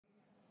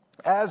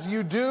As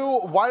you do,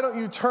 why don't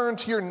you turn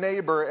to your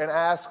neighbor and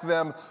ask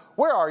them,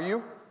 where are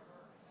you?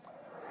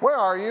 Where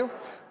are you?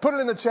 Put it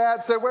in the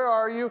chat, say, where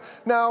are you?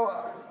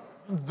 Now,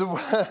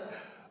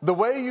 the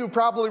way you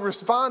probably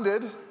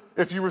responded,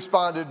 if you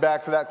responded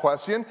back to that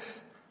question,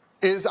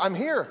 is I'm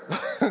here,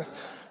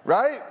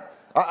 right?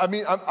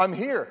 I'm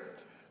here.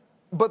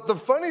 But the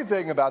funny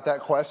thing about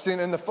that question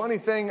and the funny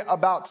thing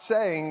about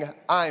saying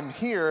I'm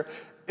here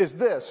is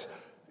this.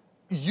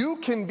 You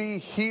can be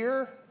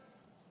here,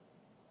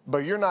 but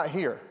you're not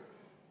here.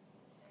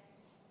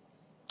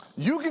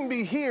 You can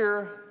be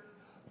here,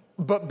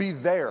 but be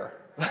there,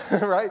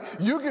 right?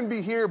 You can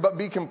be here, but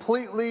be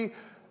completely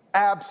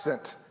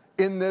absent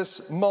in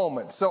this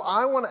moment. So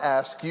I want to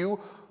ask you,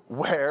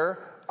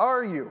 where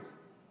are you?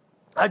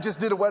 I just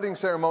did a wedding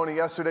ceremony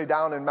yesterday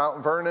down in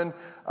Mount Vernon,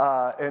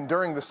 and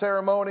during the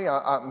ceremony,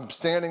 I'm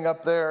standing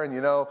up there,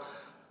 and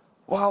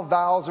while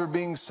vows are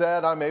being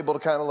said, I'm able to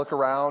kind of look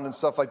around and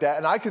stuff like that,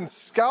 and I can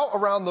scout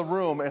around the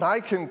room, and I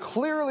can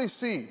clearly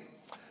see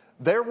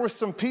there were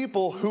some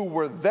people who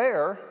were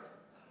there,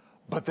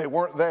 but they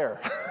weren't there,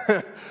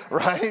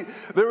 right?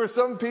 There were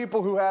some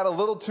people who had a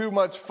little too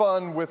much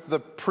fun with the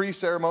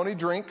pre-ceremony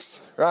drinks,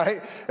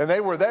 right? And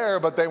they were there,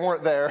 but they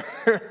weren't there.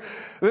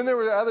 Then there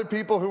were other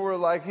people who were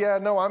like, yeah,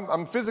 no,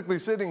 I'm physically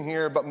sitting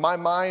here, but my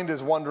mind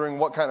is wondering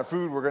what kind of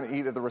food we're going to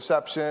eat at the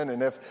reception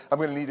and if I'm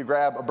going to need to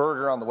grab a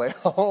burger on the way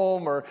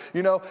home or,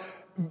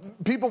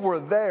 people were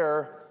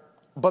there,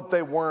 but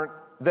they weren't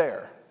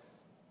there.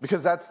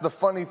 Because that's the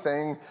funny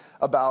thing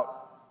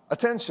about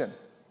attention.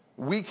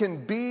 We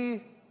can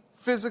be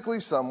physically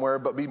somewhere,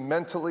 but be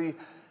mentally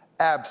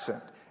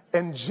absent.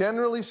 And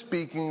generally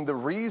speaking, the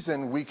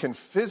reason we can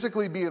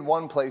physically be in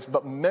one place,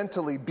 but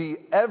mentally be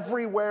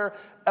everywhere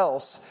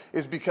else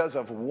is because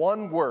of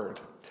one word: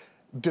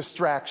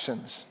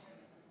 distractions.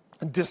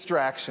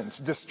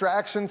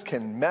 Distractions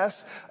can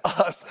mess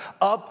us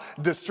up.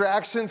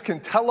 Distractions can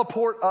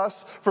teleport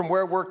us from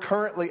where we're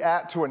currently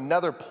at to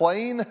another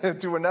plane,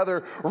 to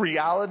another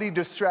reality.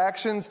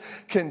 Distractions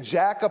can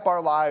jack up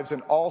our lives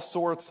in all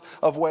sorts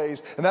of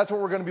ways. And that's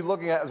what we're going to be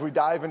looking at as we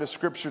dive into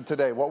Scripture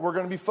today. What we're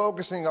going to be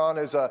focusing on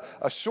is a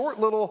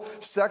short little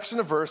section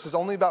of verses,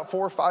 only about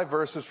 4 or 5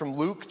 verses from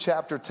Luke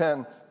chapter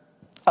 10.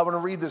 I want to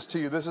read this to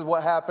you. This is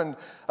what happened,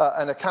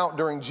 an account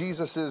during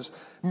Jesus'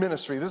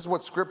 ministry. This is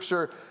what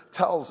Scripture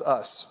tells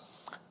us.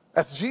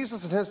 As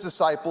Jesus and his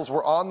disciples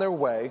were on their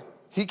way,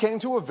 he came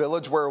to a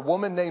village where a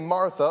woman named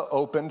Martha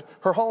opened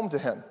her home to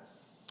him.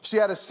 She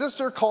had a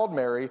sister called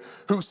Mary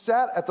who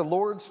sat at the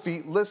Lord's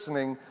feet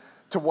listening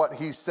to what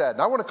he said.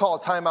 And I want to call a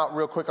timeout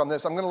real quick on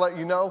this. I'm going to let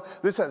you know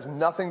this has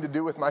nothing to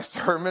do with my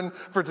sermon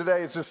for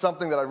today. It's just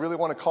something that I really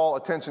want to call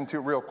attention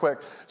to real quick.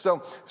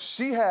 So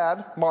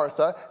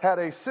Martha had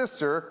a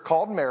sister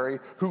called Mary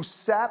who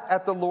sat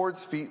at the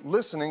Lord's feet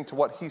listening to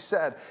what he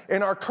said.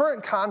 In our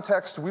current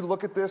context, we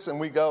look at this and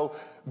we go,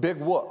 big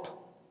whoop,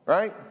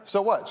 right?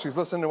 So what? She's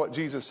listening to what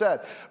Jesus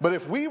said. But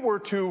if we were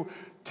to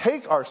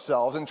take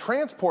ourselves and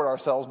transport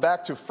ourselves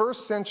back to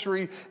first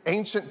century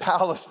ancient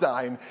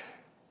Palestine,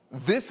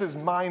 this is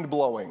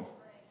mind-blowing.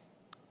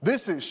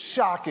 This is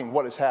shocking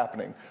what is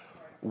happening.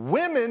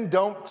 Women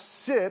don't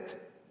sit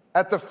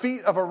at the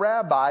feet of a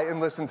rabbi and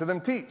listen to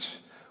them teach.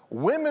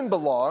 Women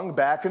belong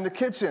back in the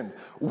kitchen.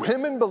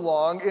 Women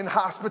belong in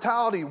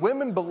hospitality.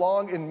 Women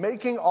belong in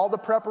making all the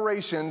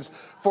preparations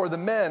for the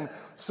men.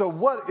 So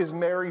what is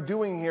Mary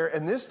doing here?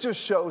 And this just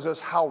shows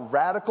us how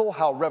radical,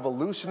 how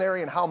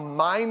revolutionary, and how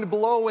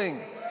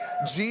mind-blowing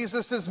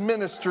Jesus'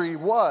 ministry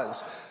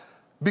was.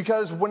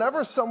 Because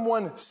whenever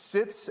someone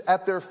sits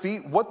at their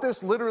feet, what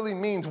this literally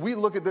means, we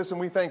look at this and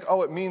we think,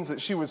 oh, it means that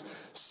she was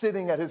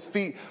sitting at his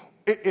feet.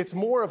 It's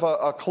more of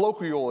a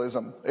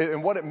colloquialism.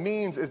 And what it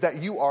means is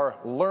that you are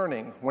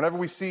learning. Whenever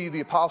we see the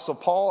Apostle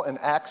Paul in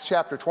Acts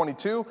chapter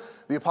 22,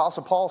 the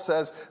Apostle Paul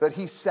says that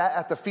he sat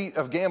at the feet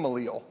of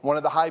Gamaliel, one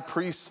of the high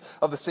priests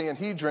of the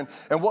Sanhedrin.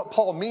 And what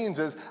Paul means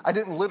is, I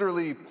didn't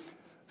literally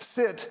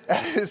sit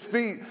at his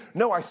feet.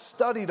 No, I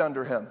studied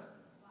under him.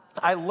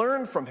 I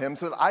learned from him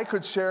so that I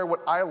could share what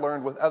I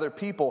learned with other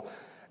people.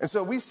 And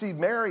so we see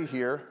Mary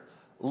here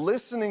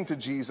listening to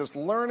Jesus,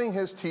 learning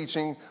his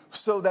teaching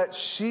so that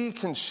she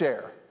can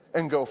share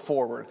and go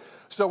forward.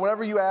 So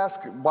whenever you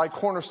ask why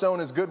Cornerstone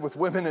is good with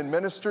women in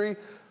ministry,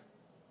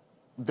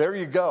 there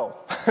you go.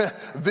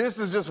 This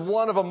is just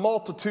one of a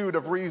multitude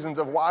of reasons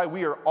of why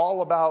we are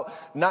all about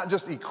not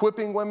just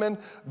equipping women,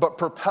 but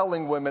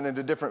propelling women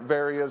into different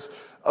areas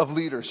of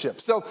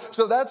leadership. So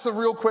that's a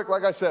real quick,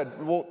 like I said,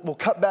 we'll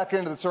cut back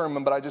into the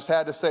sermon, but I just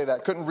had to say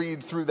that. Couldn't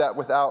read through that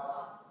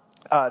without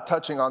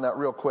touching on that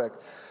real quick.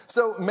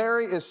 So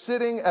Mary is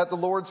sitting at the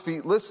Lord's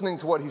feet listening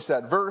to what he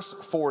said. Verse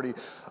 40.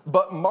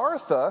 But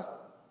Martha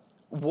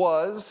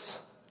was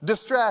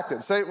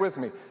distracted. Say it with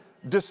me.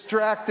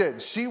 Distracted.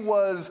 She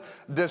was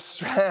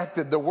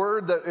distracted. The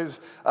word that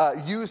is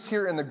used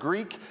here in the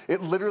Greek,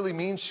 it literally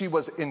means she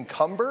was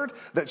encumbered,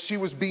 that she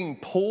was being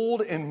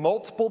pulled in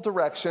multiple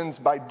directions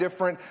by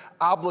different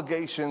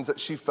obligations that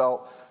she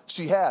felt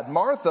she had.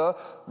 Martha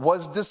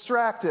was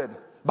distracted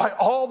by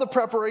all the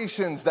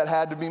preparations that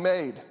had to be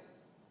made.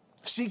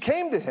 She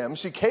came to him,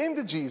 she came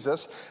to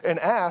Jesus and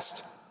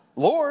asked,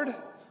 Lord,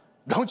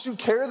 don't you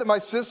care that my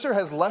sister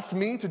has left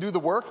me to do the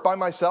work by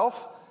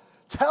myself?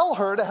 Tell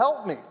her to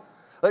help me.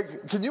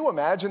 Like, can you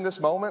imagine this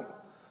moment?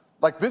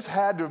 Like, this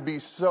had to be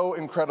so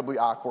incredibly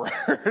awkward.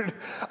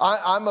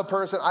 I'm a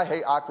person, I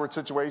hate awkward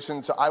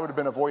situations, so I would have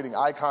been avoiding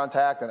eye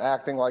contact and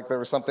acting like there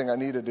was something I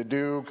needed to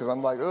do because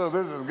I'm like, oh,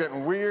 this is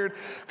getting weird.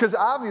 Because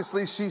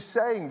obviously she's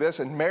saying this,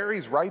 and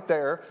Mary's right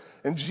there,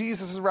 and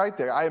Jesus is right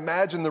there. I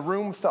imagine the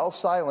room fell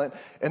silent,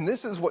 and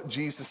this is what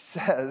Jesus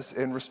says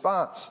in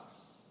response.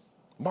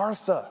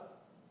 Martha,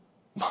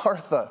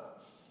 Martha,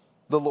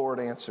 the Lord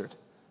answered.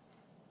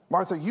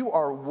 Martha, you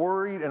are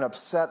worried and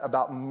upset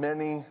about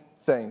many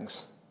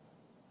things.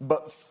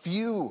 But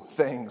few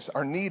things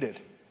are needed,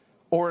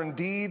 or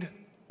indeed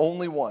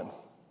only one.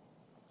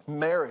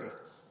 Mary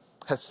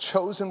has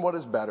chosen what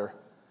is better,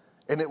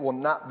 and it will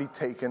not be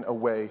taken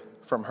away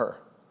from her.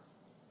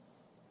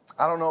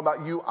 I don't know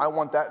about you, I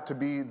want that to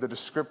be the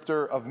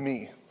descriptor of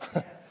me.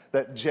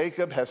 That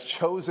Jacob has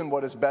chosen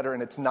what is better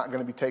and it's not going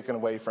to be taken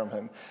away from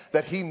him.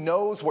 That he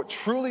knows what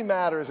truly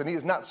matters and he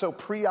is not so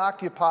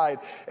preoccupied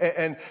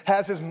and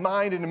has his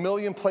mind in a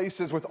million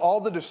places with all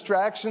the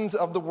distractions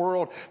of the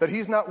world, that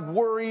he's not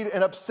worried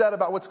and upset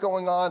about what's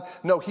going on.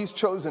 No, he's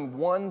chosen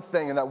one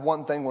thing and that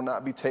one thing will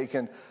not be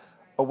taken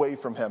away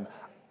from him.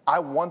 I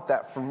want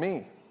that for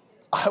me.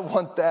 I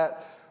want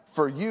that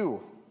for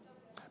you.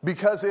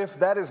 Because if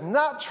that is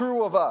not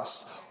true of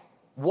us,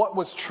 what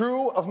was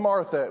true of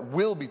Martha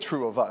will be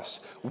true of us.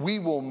 We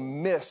will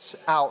miss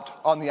out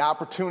on the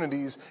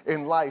opportunities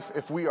in life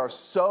if we are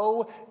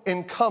so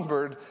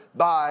encumbered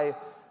by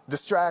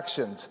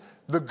distractions.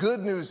 The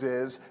good news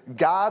is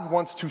God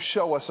wants to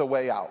show us a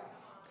way out.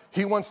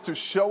 He wants to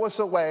show us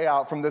a way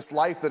out from this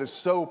life that is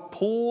so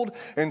pulled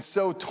and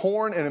so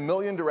torn in a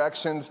million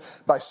directions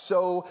by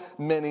so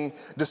many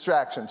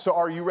distractions. So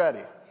are you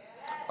ready?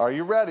 Are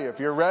you ready?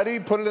 If you're ready,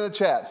 put it in the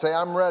chat. Say,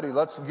 I'm ready.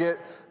 Let's get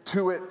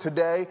to it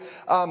today.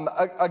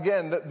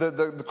 Again,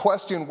 the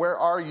question, where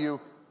are you?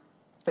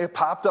 It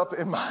popped up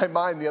in my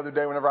mind the other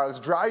day whenever I was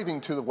driving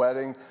to the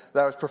wedding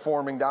that I was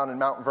performing down in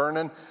Mount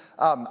Vernon.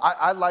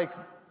 I like,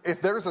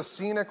 if there's a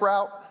scenic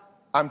route,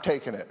 I'm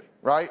taking it.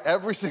 Right?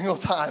 Every single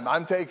time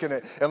I'm taking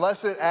it.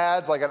 Unless it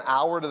adds like an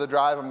hour to the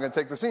drive, I'm going to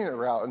take the scenic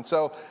route. And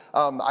so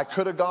I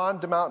could have gone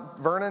to Mount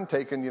Vernon,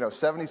 taken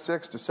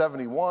 76 to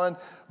 71,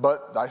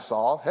 but I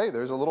saw, hey,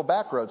 there's a little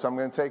back road, so I'm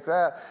going to take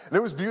that. And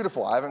it was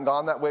beautiful. I haven't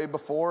gone that way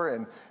before,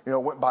 and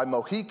went by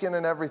Mohican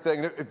and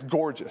everything. It's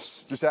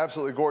gorgeous, just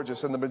absolutely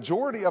gorgeous. And the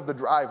majority of the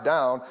drive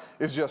down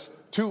is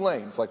just two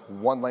lanes, like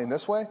one lane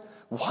this way,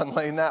 one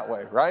lane that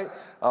way, right?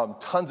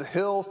 Tons of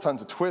hills,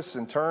 tons of twists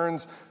and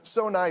turns.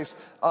 So nice.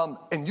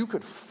 And you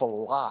could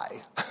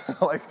fly.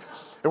 Like,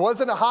 it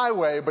wasn't a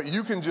highway, but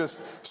you can just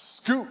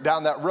scoot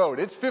down that road.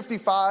 It's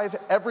 55.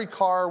 Every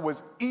car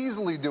was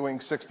easily doing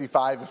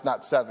 65, if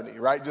not 70,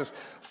 right? Just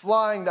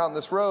flying down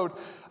this road.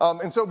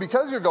 And so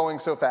because you're going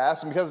so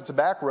fast and because it's a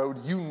back road,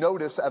 you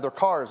notice other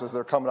cars as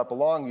they're coming up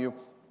along you.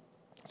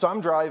 So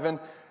I'm driving,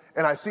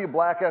 and I see a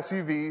black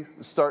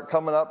SUV start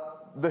coming up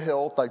the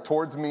hill, like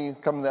towards me,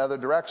 coming the other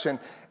direction,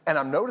 and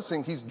I'm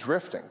noticing he's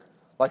drifting.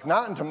 Like,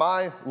 not into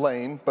my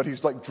lane, but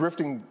he's like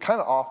drifting kind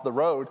of off the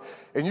road.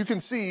 And you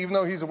can see, even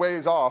though he's a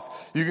ways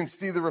off, you can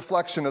see the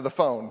reflection of the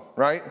phone,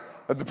 right?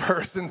 That the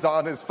person's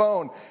on his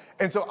phone.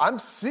 And so I'm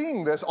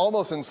seeing this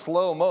almost in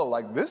slow-mo,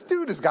 like, this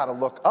dude has got to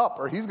look up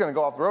or he's going to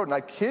go off the road. And I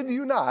kid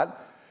you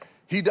not,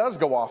 he does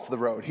go off the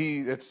road.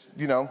 It's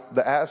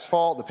the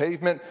asphalt, the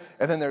pavement,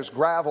 and then there's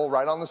gravel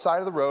right on the side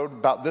of the road,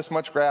 about this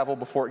much gravel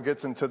before it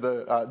gets into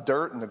the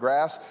dirt and the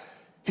grass.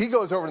 He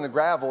goes over in the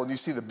gravel, and you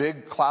see the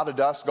big cloud of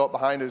dust go up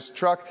behind his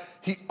truck.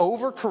 He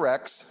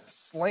overcorrects,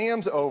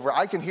 slams over.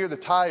 I can hear the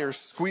tires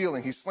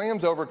squealing. He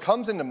slams over,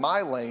 comes into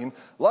my lane.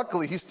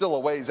 Luckily, he's still a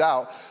ways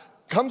out.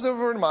 Comes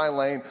over into my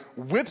lane,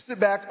 whips it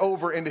back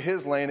over into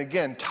his lane.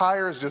 Again,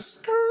 tires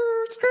just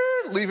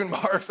leaving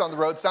marks on the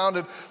road.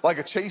 Sounded like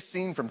a chase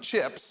scene from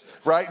Chips,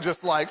 right?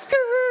 Just like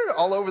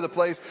all over the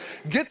place.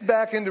 Gets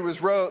back into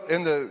his road,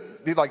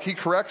 he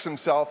corrects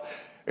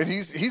himself, and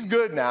he's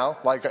good now.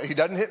 Like, he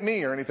doesn't hit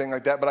me or anything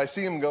like that, but I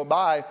see him go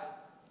by.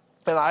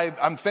 And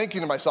I'm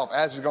thinking to myself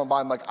as he's going by,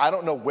 I'm like, I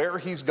don't know where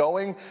he's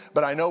going,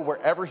 but I know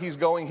wherever he's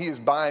going, he is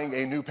buying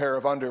a new pair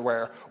of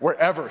underwear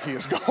wherever he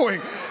is going,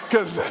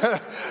 because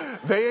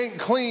they ain't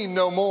clean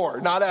no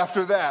more. Not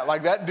after that.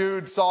 Like, that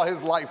dude saw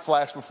his life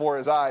flash before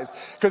his eyes,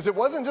 because it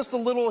wasn't just a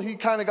little, he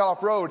kind of got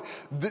off road.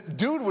 The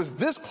dude was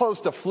this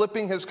close to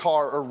flipping his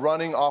car or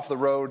running off the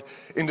road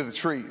into the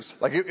trees.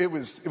 Like, it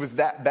was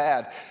that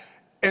bad.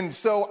 And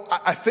so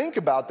I think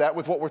about that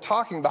with what we're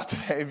talking about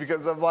today,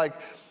 because I'm like,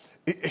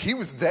 he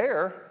was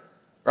there,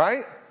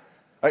 right?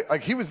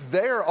 Like, he was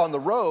there on the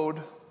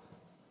road,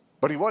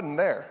 but he wasn't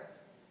there.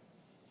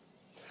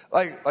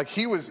 Like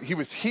he was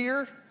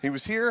here,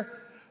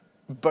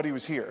 but he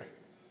was here.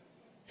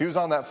 He was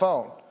on that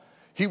phone.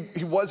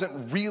 He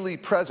wasn't really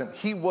present.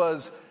 He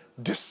was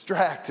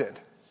distracted.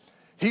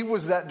 He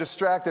was that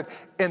distracted,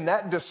 and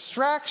that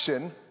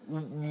distraction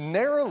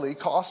narrowly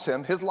cost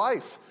him his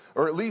life.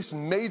 or at least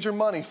major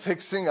money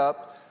fixing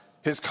up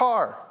his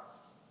car.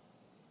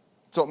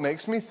 So it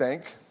makes me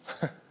think,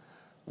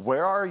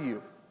 where are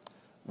you?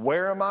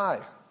 Where am I?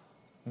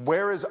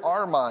 Where is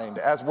our mind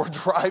as we're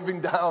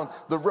driving down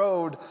the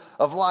road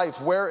of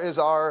life? Where is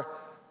our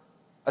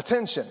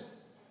attention?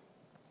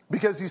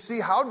 Because you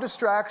see, how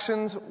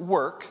distractions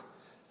work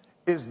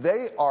is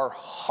they are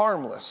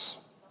harmless.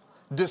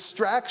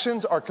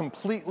 Distractions are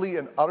completely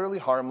and utterly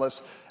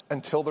harmless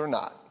until they're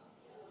not.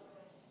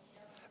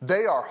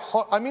 They are,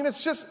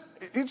 it's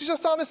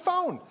just on his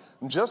phone.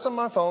 I'm just on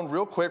my phone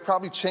real quick,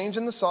 probably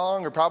changing the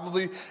song or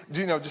probably,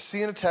 just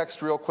seeing a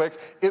text real quick.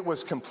 It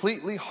was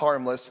completely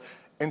harmless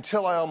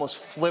until I almost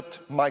flipped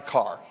my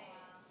car.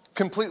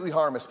 Completely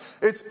harmless.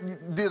 It's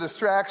the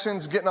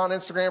distractions, getting on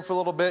Instagram for a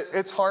little bit.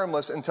 It's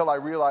harmless until I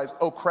realize,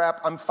 oh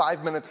crap, I'm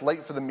 5 minutes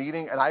late for the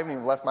meeting and I haven't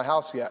even left my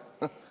house yet.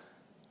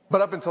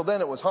 But up until then,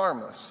 it was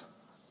harmless.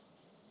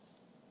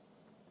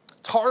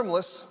 It's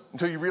harmless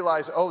until you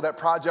realize, oh, that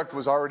project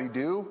was already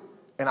due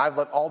and I've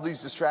let all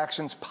these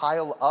distractions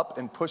pile up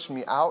and push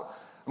me out.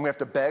 I'm going to have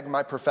to beg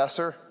my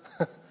professor.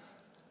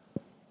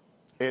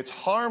 It's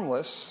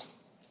harmless.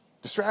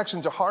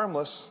 Distractions are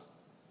harmless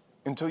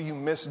until you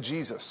miss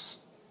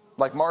Jesus,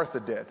 like Martha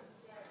did.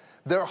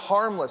 They're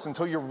harmless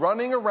until you're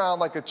running around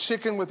like a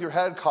chicken with your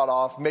head cut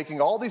off,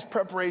 making all these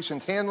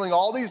preparations, handling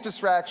all these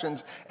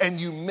distractions, and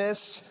you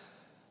miss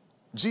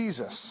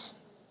Jesus.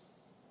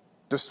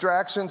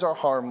 Distractions are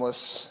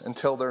harmless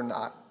until they're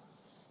not.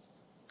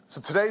 So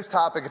today's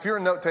topic, if you're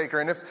a note taker,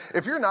 and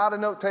if you're not a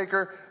note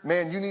taker,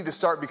 man, you need to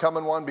start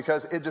becoming one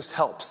because it just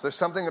helps. There's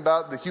something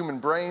about the human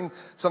brain,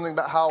 something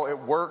about how it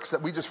works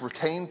that we just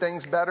retain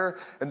things better.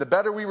 And the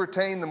better we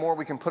retain, the more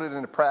we can put it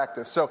into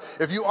practice. So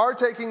if you are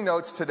taking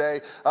notes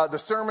today, the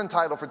sermon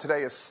title for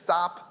today is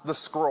Stop the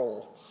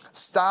Scroll.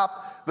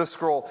 Stop the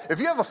Scroll. If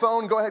you have a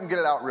phone, go ahead and get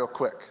it out real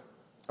quick.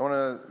 I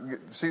want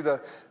to see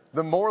the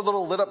more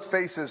little lit up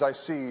faces I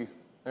see.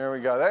 There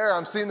we go. There,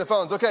 I'm seeing the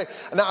phones. Okay,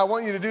 now I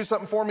want you to do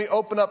something for me.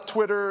 Open up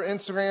Twitter,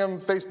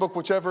 Instagram, Facebook,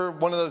 whichever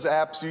one of those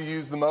apps you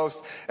use the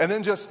most, and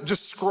then just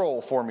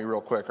scroll for me real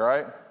quick, all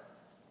right?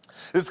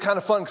 This is kind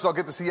of fun because I'll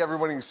get to see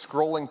everybody's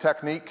scrolling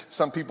technique.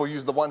 Some people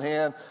use the one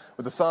hand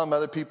with the thumb,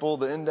 other people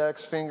the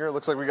index finger.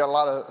 Looks like we got a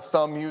lot of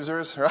thumb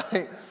users,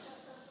 right?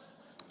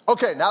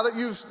 Okay, now that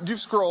you've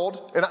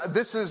scrolled, and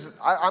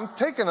I'm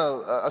taking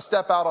a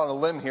step out on a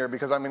limb here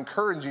because I'm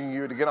encouraging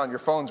you to get on your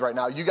phones right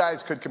now. You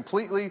guys could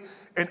completely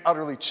and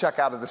utterly check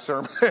out of the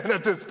sermon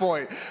at this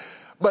point.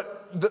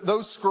 But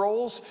those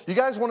scrolls, you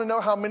guys want to know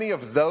how many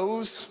of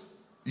those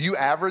you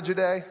average a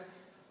day?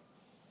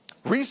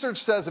 Research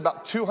says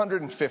about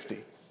 250.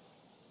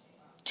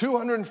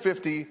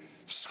 250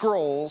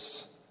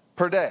 scrolls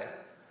per day,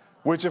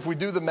 which if we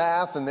do the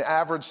math and the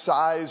average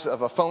size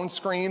of a phone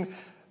screen,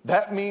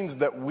 that means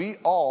that we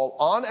all,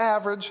 on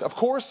average, of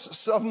course,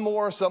 some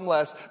more, some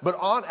less, but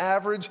on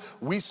average,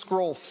 we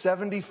scroll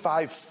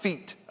 75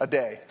 feet a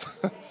day.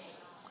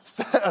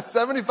 A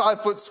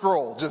 75-foot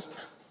scroll, just,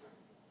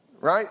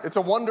 right? It's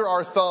a wonder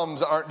our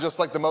thumbs aren't just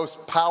like the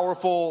most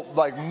powerful,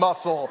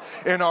 muscle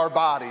in our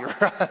body,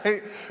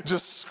 right?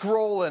 Just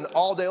scrolling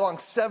all day long,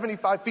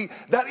 75 feet.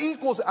 That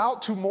equals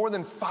out to more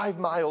than 5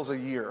 miles a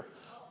year,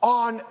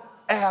 on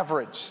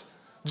average.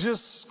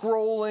 Just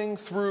scrolling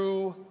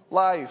through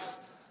life.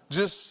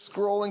 Just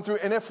scrolling through.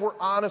 And if we're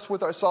honest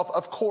with ourselves,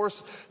 of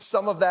course,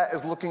 some of that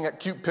is looking at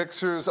cute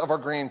pictures of our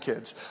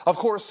grandkids. Of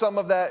course, some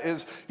of that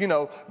is,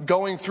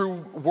 going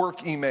through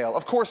work email.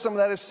 Of course, some of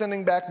that is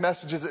sending back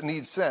messages that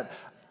need sent.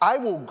 I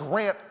will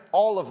grant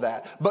all of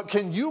that. But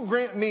can you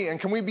grant me, and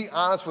can we be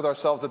honest with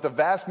ourselves, that the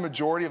vast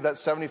majority of that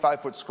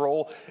 75-foot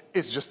scroll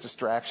is just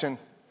distraction?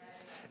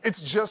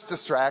 It's just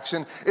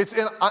distraction.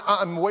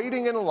 I'm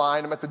waiting in a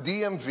line. I'm at the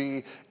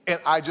DMV, and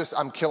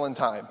I'm killing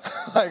time.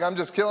 I'm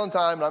just killing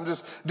time, and I'm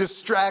just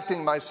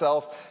distracting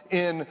myself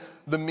in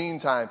the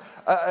meantime.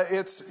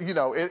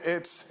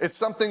 It's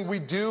something we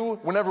do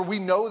whenever we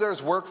know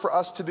there's work for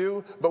us to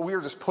do, but we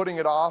are just putting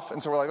it off.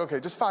 And so we're like, okay,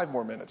 just 5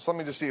 more minutes. Let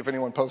me just see if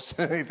anyone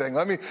posted anything.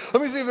 Let me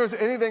see if there's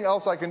anything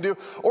else I can do.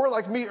 Or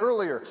like me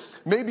earlier,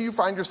 maybe you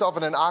find yourself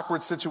in an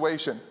awkward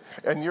situation,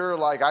 and you're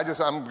like,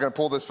 I'm going to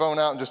pull this phone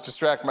out and just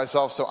distract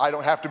myself so I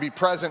don't have to be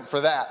present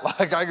for that.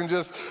 Like I can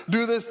just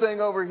do this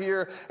thing over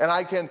here, and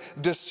I can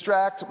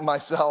distract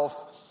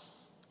myself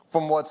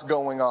from what's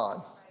going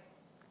on.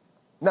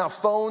 Now,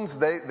 phones,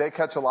 they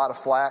catch a lot of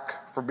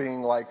flack for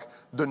being like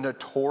the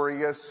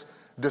notorious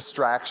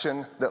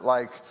distraction that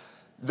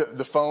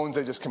the phones,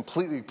 they just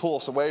completely pull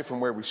us away from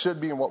where we should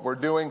be and what we're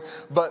doing.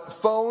 But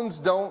phones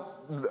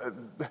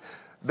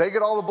they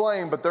get all the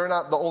blame, but they're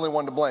not the only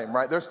one to blame,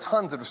 right? There's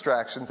tons of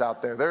distractions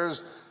out there.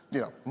 There's,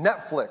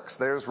 Netflix,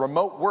 there's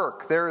remote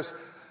work, there's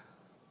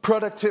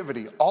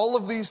productivity. All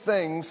of these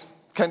things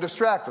can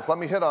distract us. Let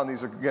me hit on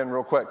these again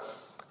real quick.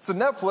 So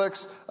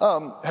Netflix,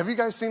 have you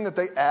guys seen that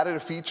they added a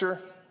feature?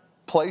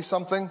 Play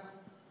something.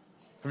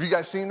 Have you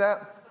guys seen that?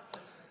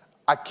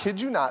 I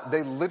kid you not,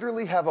 they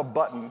literally have a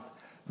button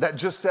that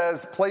just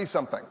says play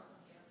something.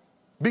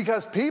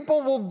 Because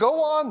people will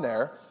go on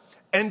there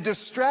and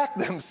distract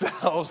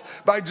themselves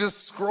by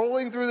just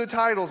scrolling through the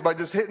titles, by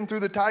just hitting through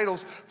the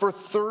titles for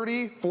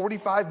 30,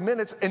 45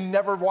 minutes and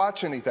never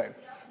watch anything.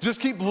 Just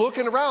keep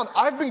looking around.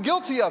 I've been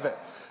guilty of it,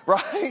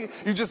 right?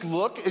 You just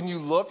look and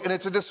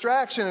it's a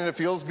distraction and it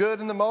feels good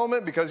in the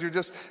moment because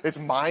it's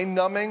mind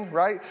numbing,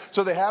 right?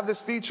 So they have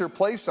this feature,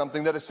 play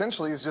something that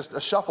essentially is just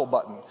a shuffle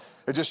button.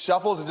 It just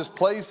shuffles and just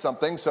plays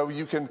something so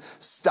you can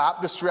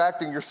stop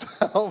distracting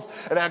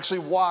yourself and actually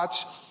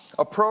watch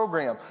a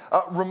program.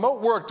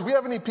 Remote work. Do we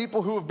have any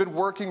people who have been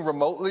working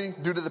remotely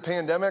due to the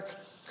pandemic?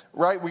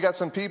 Right? We got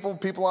some people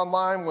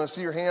online. We want to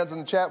see your hands in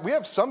the chat. We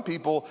have some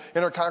people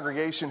in our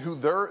congregation who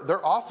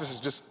their office is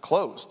just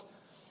closed.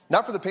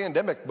 Not for the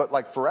pandemic, but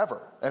like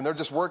forever. And they're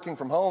just working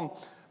from home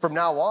from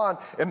now on.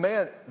 And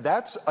man,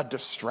 that's a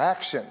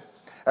distraction.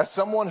 As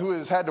someone who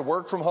has had to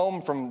work from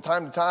home from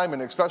time to time,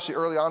 and especially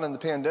early on in the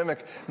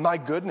pandemic, my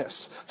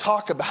goodness,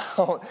 talk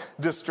about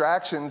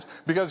distractions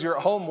because you're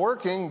at home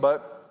working,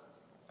 but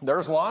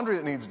there's laundry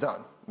that needs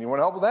done. You want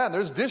to help with that? And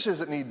there's dishes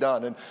that need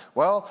done. And,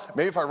 well,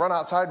 maybe if I run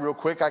outside real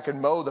quick, I can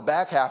mow the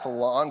back half of the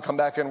lawn, come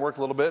back in, work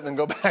a little bit, and then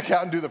go back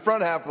out and do the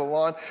front half of the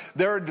lawn.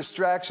 There are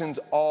distractions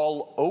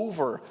all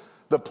over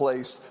the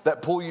place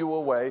that pull you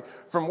away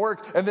from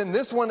work. And then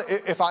this one,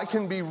 if I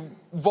can be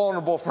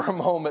vulnerable for a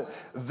moment,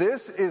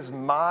 this is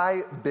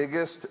my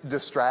biggest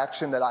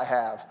distraction that I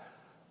have.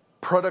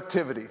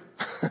 Productivity.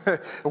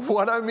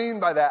 What I mean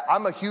by that,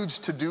 I'm a huge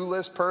to-do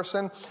list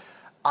person.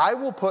 I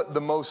will put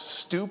the most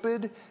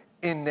stupid,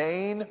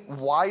 inane,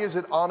 why is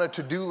it on a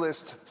to-do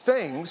list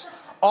things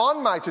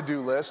on my to-do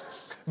list,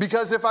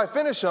 because if I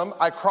finish them,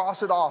 I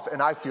cross it off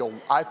and I feel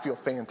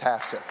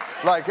fantastic.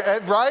 Like,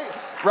 right?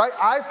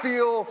 I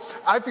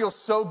feel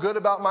so good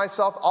about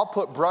myself. I'll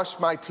put brush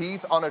my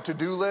teeth on a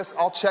to-do list.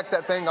 I'll check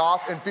that thing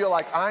off and feel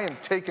like I am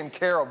taking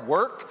care of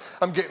work.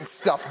 I'm getting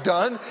stuff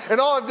done. And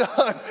all I've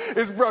done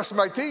is brush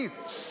my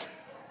teeth.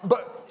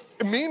 But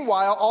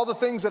meanwhile, all the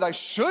things that I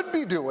should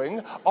be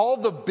doing, all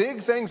the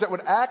big things that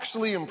would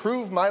actually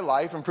improve my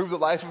life, improve the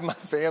life of my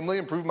family,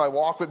 improve my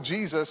walk with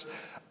Jesus,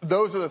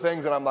 those are the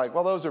things that I'm like,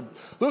 well, those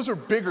are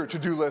bigger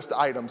to-do list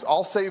items.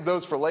 I'll save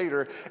those for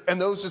later.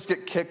 And those just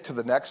get kicked to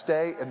the next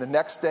day and the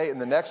next day and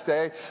the next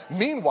day.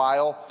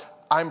 Meanwhile,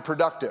 I'm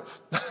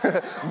productive.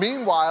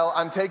 Meanwhile,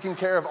 I'm taking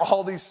care of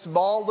all these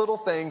small little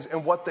things.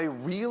 And what they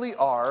really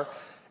are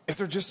is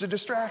they're just a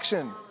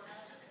distraction.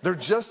 They're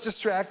just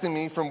distracting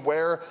me from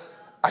where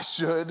I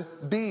should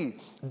be.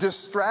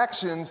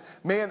 Distractions,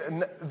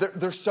 man,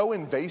 they're so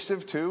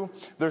invasive too.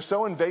 They're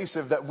so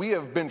invasive that we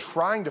have been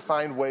trying to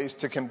find ways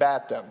to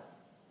combat them.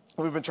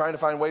 We've been trying to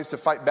find ways to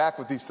fight back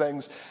with these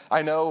things.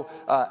 I know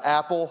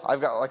Apple, I've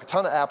got like a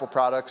ton of Apple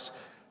products,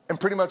 and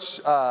pretty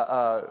much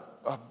all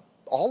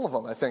of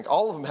them, I think,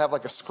 all of them have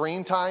like a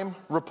screen time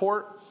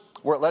report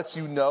where it lets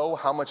you know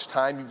how much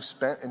time you've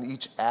spent in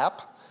each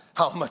app,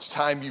 how much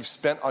time you've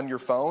spent on your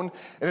phone,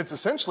 and it's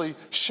essentially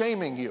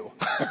shaming you,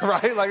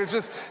 right? Like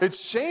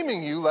it's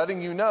shaming you, letting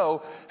you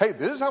know, hey,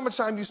 this is how much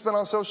time you spent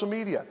on social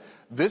media.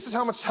 This is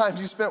how much time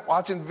you spent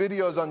watching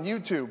videos on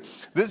YouTube.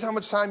 This is how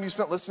much time you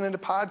spent listening to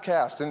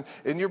podcasts and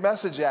in your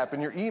message app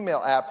and your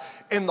email app.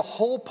 And the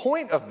whole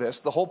point of this,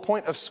 the whole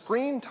point of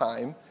screen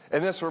time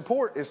in this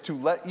report is to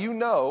let you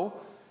know,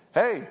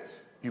 hey,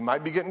 you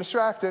might be getting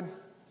distracted.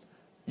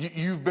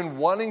 You've been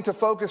wanting to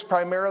focus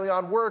primarily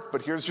on work,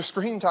 but here's your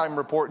screen time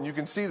report, and you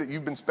can see that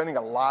you've been spending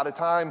a lot of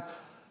time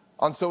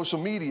on social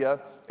media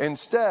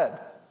instead.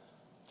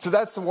 So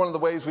that's one of the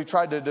ways we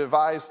tried to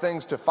devise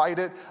things to fight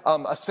it.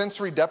 A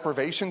sensory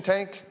deprivation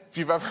tank. If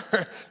you've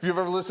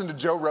ever listened to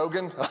Joe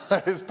Rogan,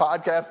 his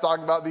podcast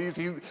talking about these,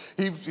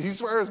 he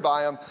swears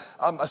by them.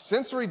 A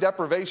sensory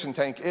deprivation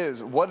tank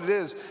is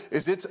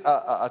it's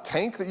a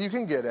tank that you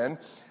can get in.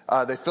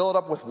 They fill it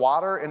up with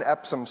water and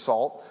Epsom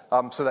salt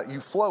so that you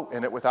float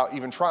in it without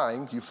even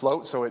trying. You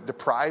float, so it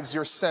deprives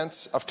your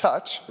sense of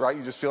touch, right?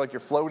 You just feel like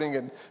you're floating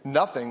in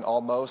nothing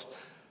almost.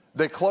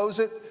 They close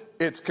it.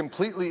 It's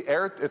completely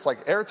it's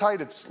like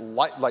airtight. It's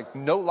like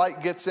no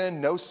light gets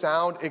in, no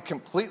sound. It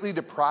completely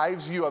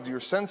deprives you of your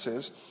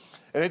senses.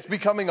 And it's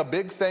becoming a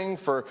big thing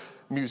for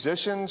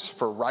musicians,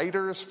 for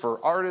writers,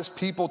 for artists,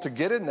 people to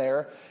get in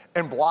there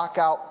and block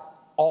out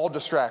all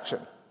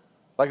distraction.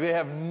 Like they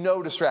have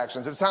no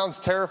distractions. It sounds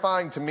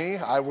terrifying to me.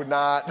 I would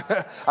not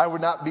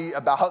be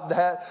about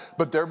that,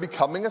 but they're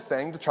becoming a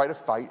thing to try to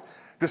fight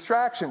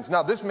distractions.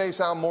 Now, this may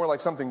sound more like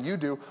something you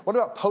do. What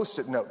about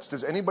Post-it notes?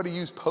 Does anybody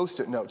use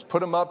Post-it notes? Put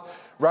them up,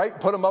 right?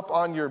 Put them up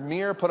on your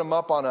mirror, put them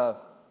up on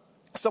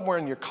somewhere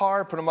in your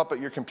car, put them up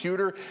at your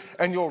computer,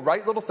 and you'll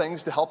write little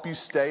things to help you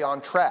stay on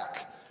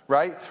track.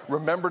 Right?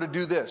 Remember to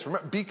do this.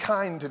 Be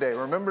kind today.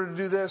 Remember to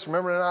do this.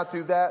 Remember to not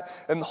do that.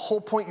 And the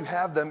whole point you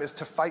have them is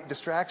to fight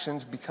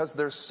distractions because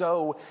they're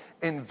so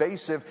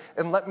invasive.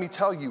 And let me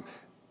tell you,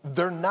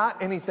 they're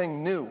not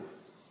anything new.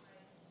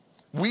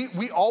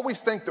 We always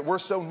think that we're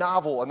so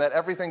novel and that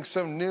everything's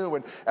so new.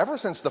 And ever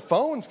since the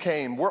phones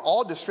came, we're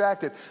all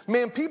distracted.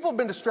 Man, people have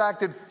been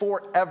distracted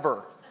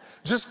forever.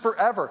 Just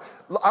forever.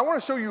 I want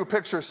to show you a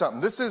picture of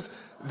something. This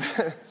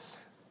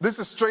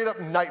is straight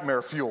up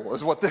nightmare fuel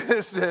is what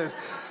this is.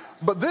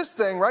 But this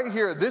thing right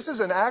here, this is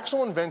an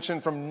actual invention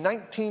from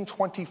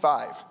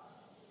 1925.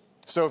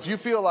 So if you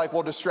feel like,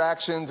 well,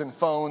 distractions and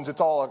phones,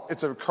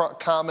 it's a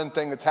common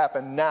thing that's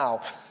happened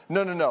now.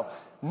 No.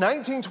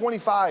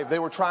 1925, they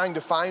were trying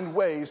to find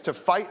ways to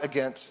fight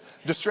against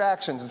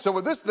distractions. And so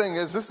what this thing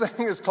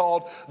is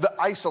called the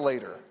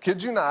Isolator.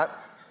 Kid you not.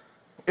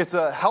 It's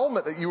a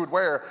helmet that you would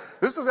wear.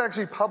 This was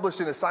actually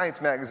published in a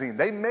science magazine.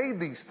 They made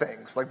these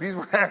things. Like, these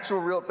were actual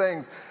real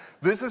things.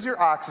 This is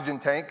your oxygen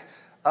tank.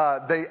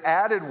 They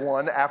added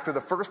one after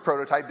the first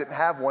prototype didn't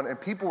have one, and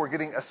people were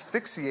getting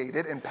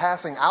asphyxiated and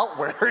passing out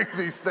wearing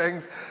these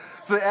things.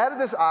 So they added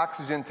this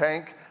oxygen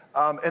tank,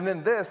 and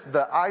then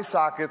the eye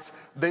sockets,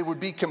 they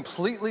would be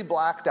completely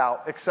blacked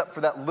out except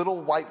for that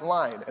little white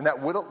line. And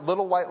that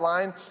little white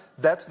line,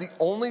 that's the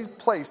only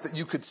place that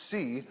you could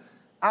see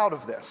out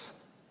of this.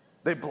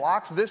 They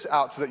blocked this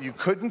out so that you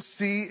couldn't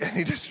see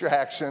any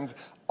distractions.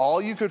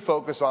 All you could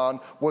focus on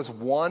was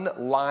one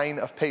line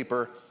of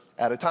paper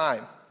at a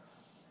time.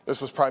 This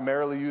was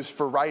primarily used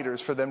for writers,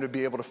 for them to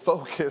be able to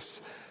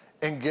focus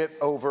and get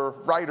over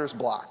writer's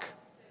block.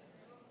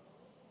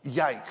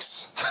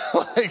 Yikes.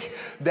 Like,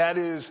 that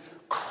is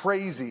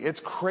crazy.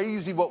 It's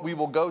crazy what we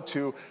will go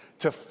to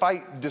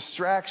fight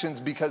distractions,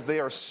 because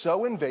they are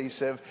so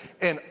invasive,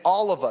 and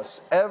all of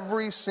us,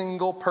 every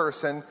single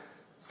person,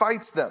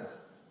 fights them.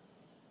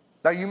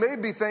 Now, you may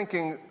be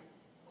thinking,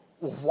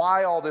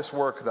 why all this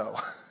work, though?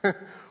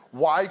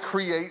 Why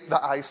create the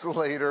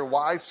Isolator?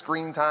 Why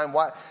screen time?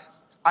 Why?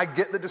 I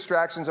get the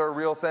distractions are a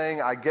real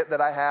thing. I get that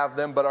I have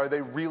them, but are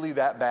they really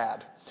that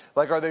bad?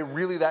 Like, are they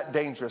really that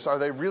dangerous? Are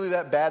they really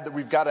that bad that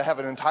we've got to have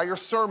an entire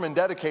sermon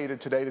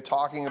dedicated today to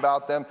talking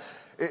about them?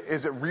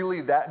 Is it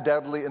really that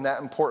deadly and that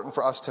important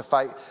for us to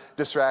fight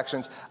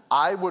distractions?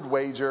 I would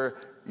wager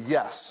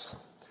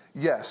yes.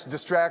 Yes,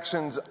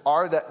 distractions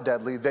are that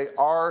deadly. They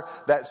are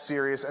that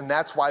serious, and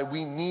that's why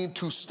we need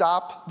to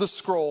stop the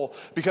scroll,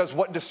 because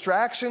what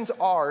distractions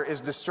are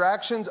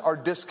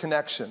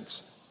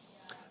disconnections.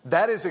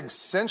 That is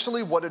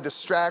essentially what a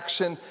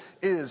distraction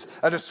is.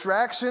 A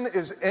distraction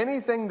is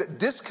anything that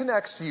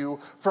disconnects you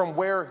from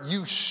where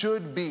you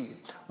should be,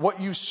 what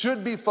you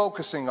should be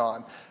focusing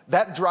on.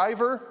 That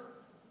driver,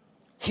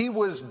 he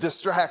was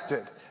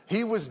distracted.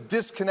 He was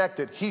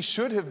disconnected. He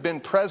should have been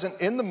present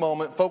in the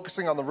moment,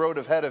 focusing on the road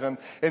ahead of him.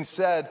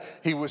 Instead,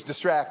 he was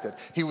distracted.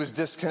 He was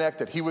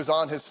disconnected. He was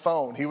on his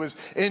phone. He was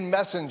in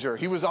Messenger.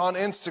 He was on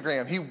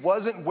Instagram. He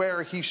wasn't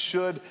where he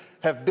should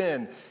have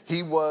been.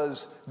 He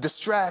was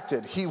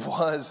distracted. He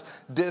was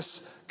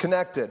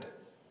disconnected.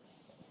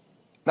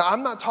 Now,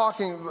 I'm not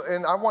talking,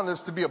 and I want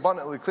this to be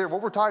abundantly clear,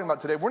 what we're talking about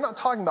today, we're not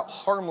talking about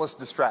harmless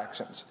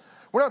distractions.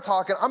 We're not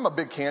talking, I'm a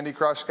big Candy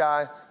Crush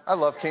guy. I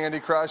love Candy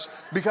Crush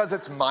because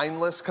it's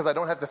mindless, because I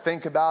don't have to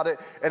think about it.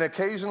 And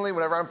occasionally,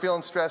 whenever I'm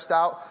feeling stressed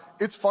out,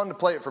 it's fun to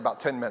play it for about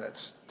 10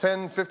 minutes,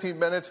 10, 15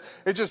 minutes.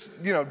 It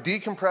just,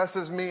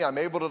 decompresses me. I'm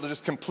able to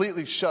just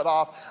completely shut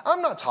off.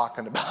 I'm not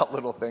talking about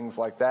little things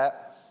like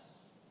that.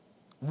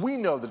 We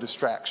know the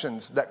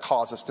distractions that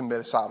cause us to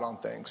miss out on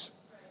things.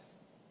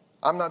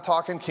 I'm not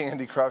talking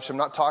Candy Crush. I'm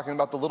not talking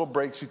about the little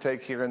breaks you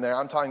take here and there.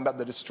 I'm talking about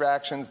the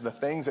distractions, the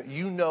things that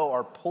you know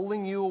are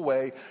pulling you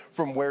away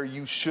from where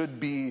you should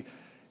be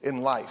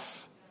in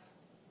life.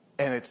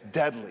 And it's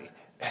deadly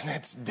and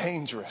it's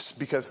dangerous,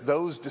 because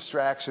those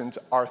distractions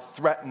are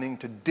threatening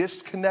to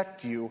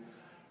disconnect you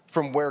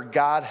from where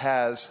God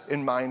has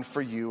in mind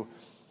for you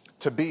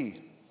to be.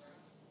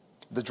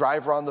 The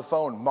driver on the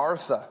phone,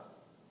 Martha.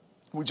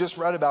 We just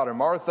read about her.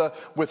 Martha,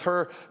 with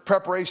her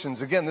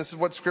preparations. Again, this is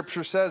what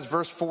Scripture says,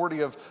 verse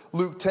 40 of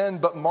Luke 10.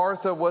 But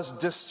Martha was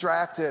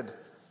distracted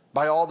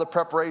by all the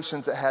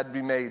preparations that had to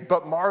be made.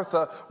 But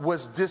Martha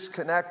was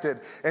disconnected.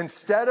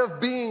 Instead of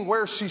being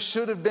where she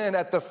should have been,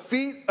 at the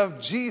feet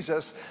of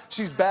Jesus,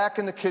 she's back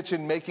in the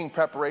kitchen making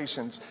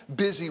preparations,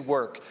 busy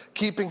work,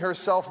 keeping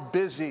herself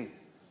busy.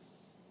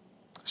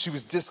 She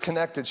was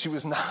disconnected. She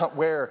was not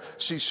where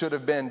she should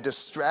have been.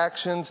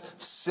 Distractions,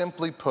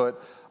 simply put,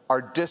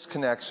 are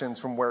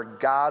disconnections from where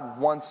God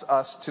wants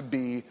us to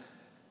be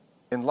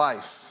in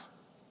life.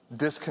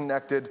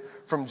 Disconnected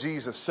from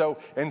Jesus. So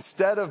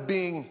instead of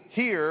being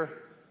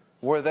here,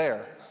 we're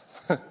there.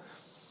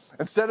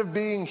 Instead of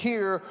being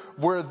here,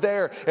 we're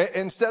there.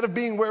 Instead of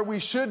being where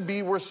we should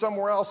be, we're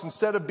somewhere else.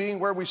 Instead of being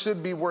where we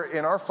should be, we're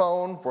in our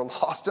phone. We're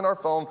lost in our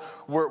phone.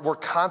 We're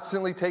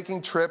constantly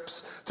taking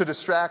trips to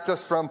distract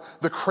us from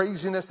the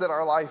craziness that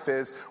our life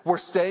is. We're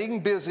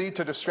staying busy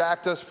to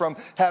distract us from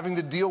having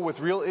to deal with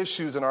real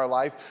issues in our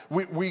life.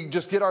 We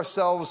just get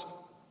ourselves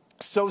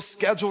so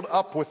scheduled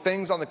up with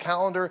things on the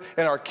calendar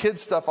and our kids'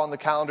 stuff on the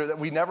calendar that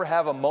we never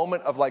have a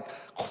moment of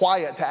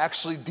quiet to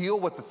actually deal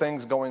with the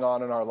things going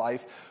on in our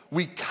life.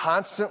 We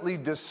constantly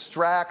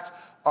distract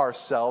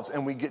ourselves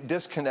and we get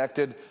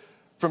disconnected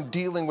from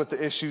dealing with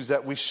the issues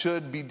that we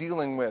should be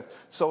dealing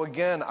with. So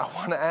again, I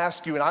want to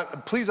ask you,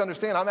 and please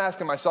understand, I'm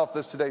asking myself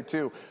this today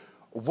too.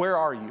 Where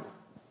are you?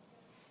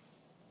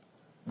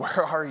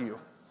 Where are you?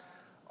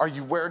 Are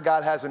you where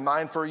God has in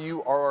mind for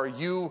you, or are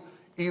you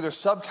either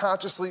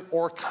subconsciously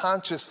or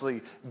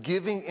consciously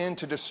giving in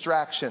to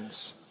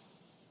distractions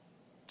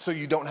so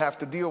you don't have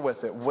to deal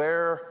with it.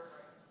 Where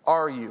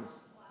are you?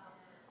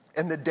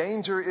 And the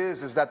danger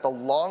is that the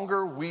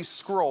longer we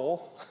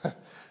scroll,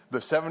 the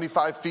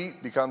 75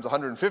 feet becomes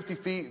 150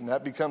 feet, and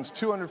that becomes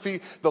 200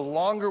 feet. The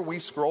longer we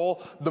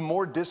scroll, the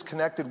more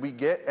disconnected we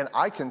get. And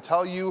I can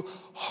tell you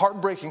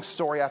heartbreaking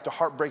story after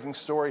heartbreaking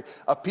story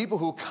of people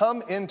who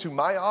come into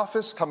my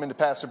office, come into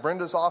Pastor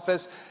Brenda's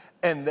office,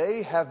 and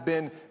they have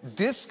been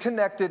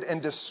disconnected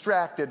and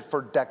distracted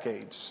for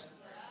decades.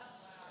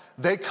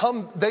 They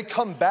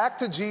come back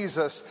to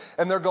Jesus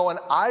and they're going,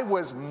 I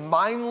was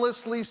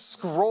mindlessly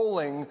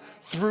scrolling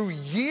through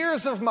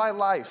years of my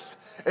life.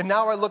 And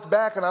now I look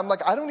back and I'm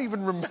like, I don't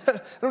even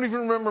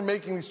remember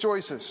making these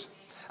choices.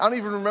 I don't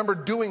even remember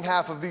doing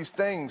half of these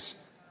things.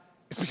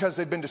 It's because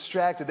they've been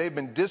distracted. They've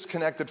been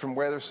disconnected from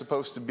where they're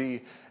supposed to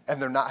be,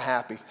 and they're not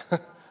happy.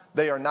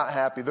 They are not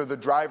happy. They're the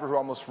driver who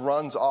almost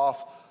runs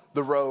off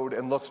the road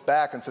and looks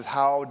back and says,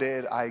 how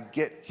did I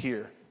get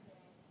here?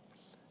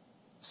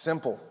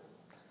 Simple.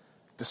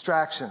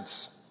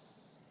 Distractions,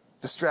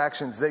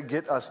 they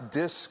get us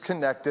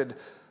disconnected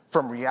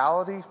from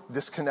reality,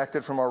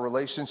 disconnected from our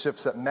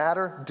relationships that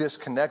matter,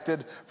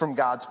 disconnected from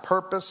God's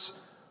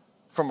purpose,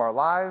 from our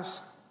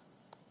lives.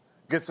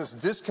 Gets us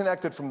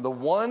disconnected from the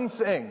one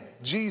thing,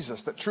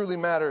 Jesus, that truly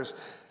matters,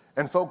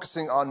 and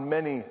focusing on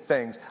many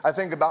things. I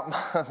think about,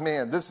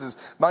 this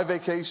is my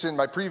vacation,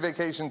 my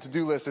pre-vacation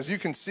to-do list. As you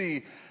can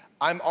see,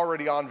 I'm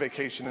already on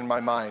vacation in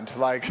my mind.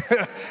 Like,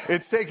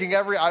 it's taking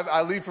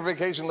I leave for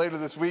vacation later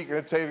this week, and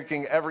it's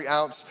taking every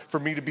ounce for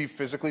me to be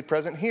physically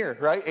present here,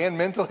 right? And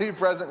mentally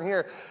present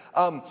here.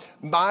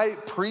 My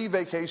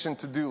pre-vacation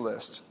to-do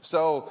list.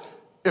 So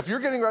if you're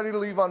getting ready to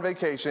leave on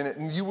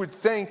vacation, you would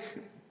think,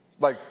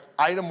 like,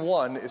 item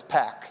 1 is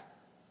pack.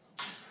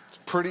 It's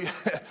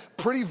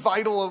pretty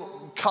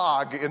vital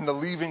cog in the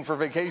leaving for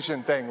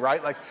vacation thing,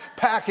 right? Like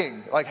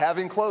packing, like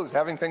having clothes,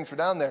 having things for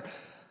down there.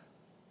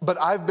 But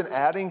I've been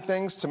adding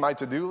things to my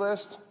to-do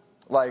list,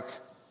 like,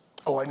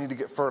 I need to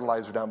get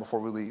fertilizer down before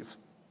we leave.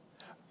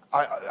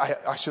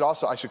 I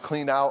should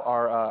clean out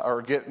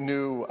or get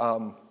new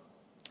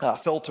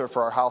filter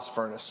for our house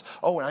furnace.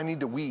 And I need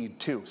to weed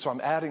too. So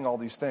I'm adding all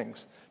these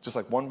things, just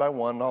like one by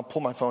one. And I'll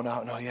pull my phone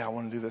out, and I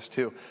want to do this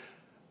too.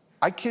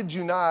 I kid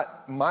you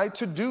not, my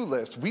to-do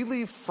list, we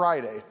leave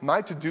Friday,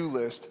 my to-do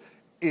list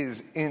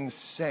is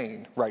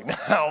insane right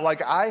now.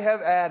 Like, I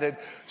have added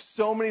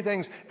so many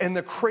things, and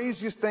the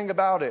craziest thing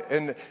about it,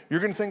 and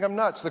you're gonna think I'm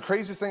nuts, the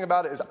craziest thing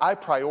about it is I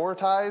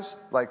prioritize,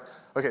 like,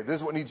 okay, this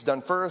is what needs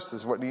done first, this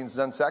is what needs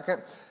done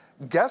second.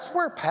 Guess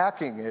where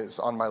packing is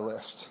on my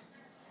list?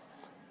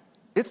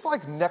 It's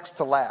like next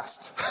to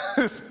last.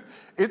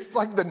 It's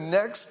like the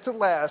next to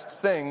last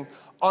thing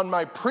on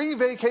my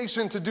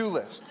pre-vacation to-do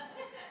list.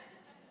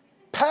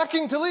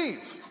 Packing to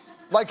leave.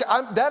 Like,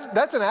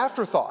 that's an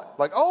afterthought.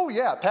 Like,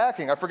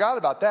 packing, I forgot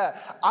about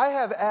that. I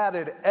have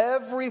added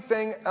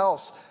everything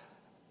else.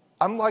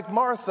 I'm like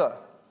Martha.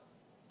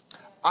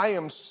 I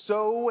am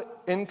so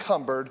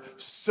encumbered,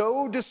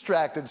 so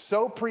distracted,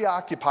 so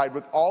preoccupied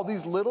with all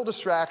these little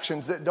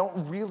distractions that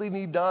don't really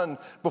need done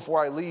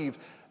before I leave,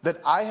 that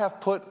I have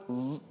put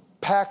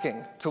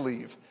packing to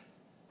leave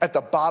at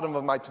the bottom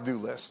of my to-do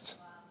list.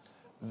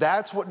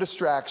 That's what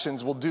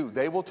distractions will do.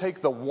 They will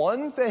take the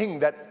one thing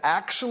that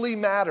actually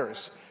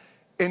matters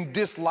and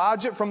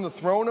dislodge it from the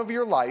throne of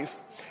your life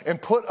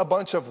and put a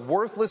bunch of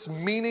worthless,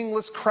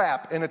 meaningless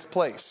crap in its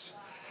place.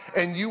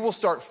 And you will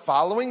start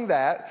following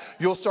that,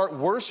 you'll start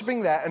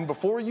worshiping that, and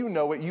before you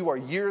know it, you are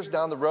years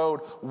down the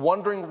road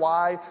wondering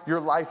why your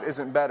life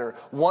isn't better,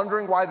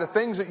 wondering why the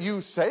things that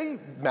you say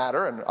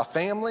matter, and a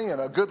family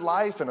and a good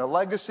life and a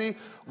legacy,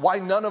 why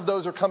none of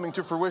those are coming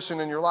to fruition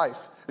in your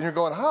life. And you're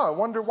going, I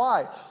wonder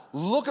why.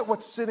 Look at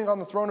what's sitting on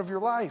the throne of your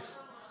life.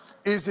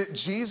 Is it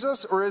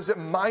Jesus or is it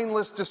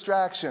mindless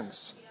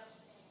distractions?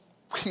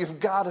 We have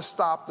got to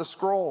stop the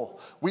scroll.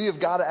 We have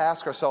got to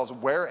ask ourselves,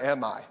 where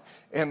am I?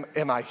 Am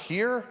I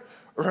here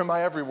or am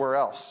I everywhere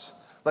else?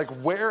 Like,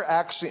 where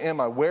actually am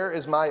I? Where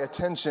is my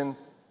attention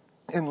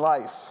in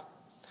life?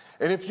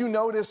 And if you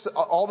notice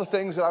all the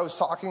things that I was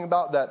talking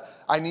about that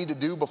I need to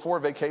do before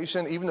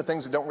vacation, even the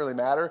things that don't really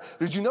matter,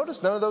 did you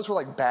notice none of those were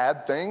like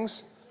bad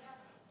things?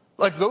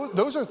 Like,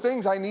 those are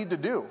things I need to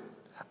do.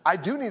 I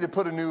do need to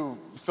put a new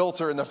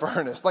filter in the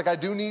furnace. Like, I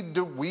do need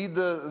to weed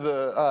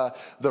the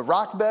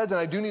rock beds, and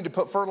I do need to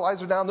put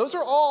fertilizer down. Those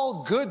are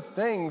all good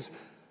things,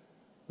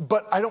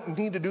 but I don't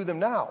need to do them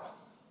now.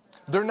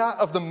 They're not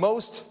of the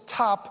most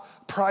top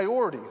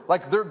priority.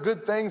 Like, they're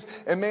good things,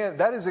 and man,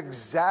 that is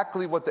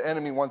exactly what the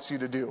enemy wants you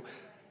to do.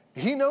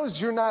 He knows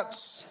you're not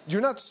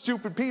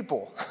stupid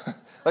people.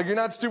 Like, you're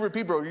not stupid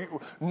people.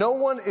 No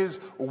one is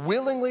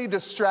willingly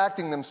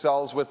distracting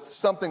themselves with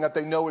something that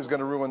they know is going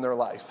to ruin their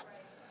life.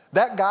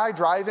 That guy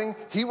driving,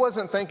 he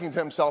wasn't thinking to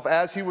himself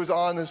as he was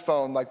on his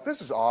phone, like,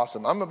 this is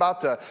awesome. I'm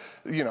about to,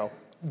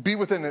 be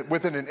within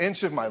an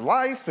inch of my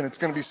life, and it's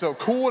going to be so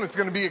cool, and it's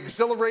going to be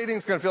exhilarating.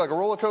 It's going to feel like a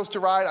roller coaster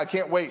ride. I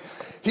can't wait.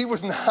 He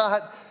was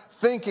not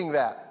thinking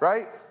that,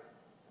 right?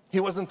 He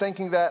wasn't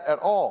thinking that at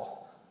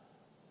all.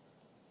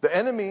 The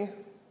enemy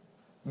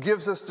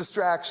gives us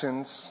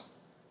distractions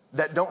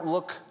that don't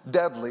look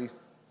deadly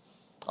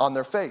on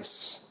their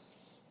face.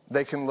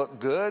 They can look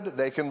good,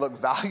 they can look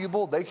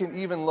valuable, they can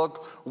even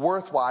look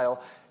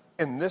worthwhile.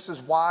 And this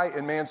is why,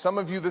 and man, some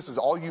of you, this is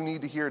all you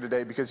need to hear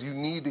today because you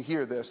need to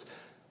hear this.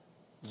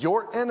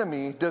 Your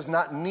enemy does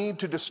not need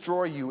to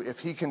destroy you if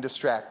he can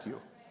distract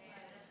you.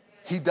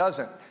 He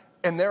doesn't.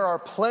 And there are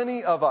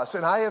plenty of us,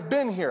 and I have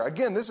been here.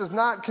 Again, this is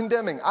not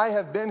condemning. I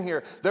have been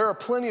here. There are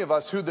plenty of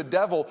us who the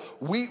devil,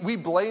 we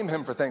blame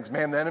him for things.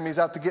 Man, the enemy's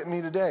out to get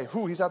me today.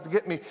 He's out to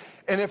get me.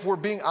 And if we're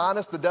being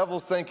honest, the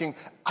devil's thinking,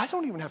 I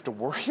don't even have to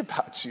worry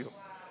about you.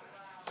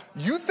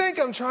 You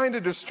think I'm trying to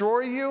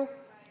destroy you?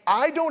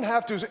 I don't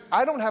have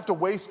to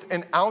waste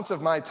an ounce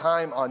of my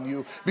time on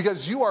you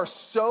because you are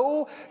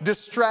so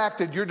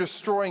distracted, you're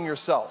destroying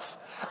yourself.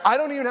 I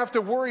don't even have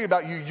to worry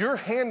about you. You're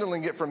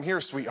handling it from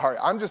here, sweetheart.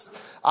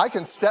 I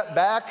can step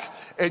back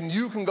and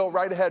you can go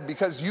right ahead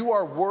because you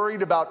are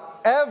worried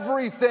about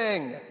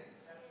everything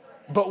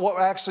but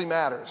what actually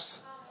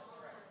matters.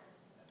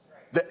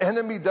 The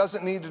enemy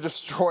doesn't need to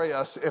destroy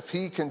us if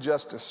he can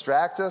just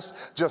distract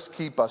us, just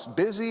keep us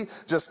busy,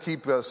 just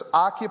keep us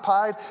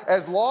occupied.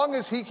 As long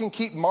as he can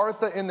keep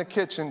Martha in the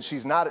kitchen,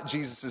 she's not at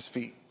Jesus'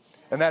 feet.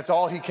 And that's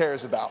all he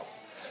cares about.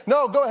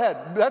 No, go ahead.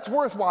 That's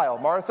worthwhile,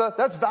 Martha.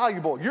 That's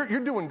valuable. You're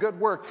doing good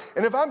work.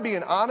 And if I'm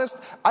being honest,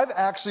 I've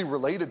actually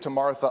related to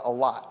Martha a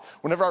lot.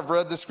 Whenever I've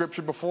read this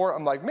scripture before,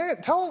 I'm like, man,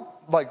 tell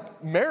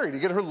Mary to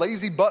get her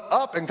lazy butt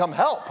up and come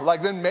help.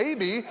 Then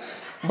maybe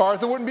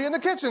Martha wouldn't be in the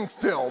kitchen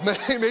still.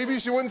 Maybe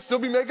she wouldn't still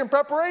be making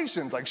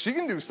preparations. She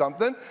can do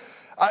something.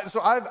 So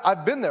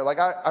I've been there.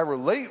 I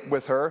relate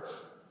with her.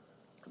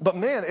 But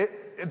man,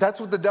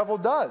 that's what the devil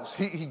does.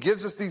 He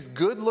gives us these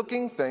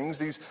good-looking things,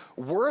 these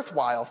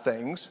worthwhile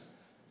things,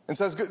 and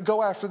says,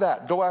 go after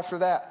that, go after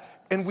that.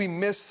 And we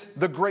miss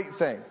the great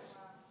thing.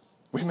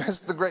 We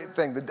miss the great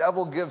thing. The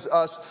devil gives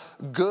us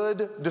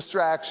good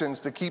distractions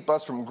to keep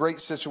us from great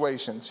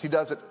situations. He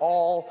does it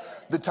all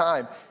the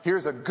time.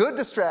 Here's a good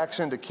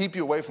distraction to keep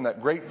you away from that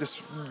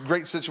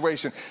great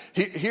situation.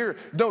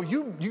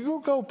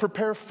 You go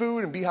prepare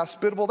food and be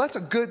hospitable. That's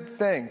a good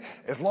thing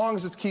as long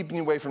as it's keeping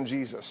you away from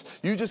Jesus.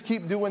 You just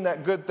keep doing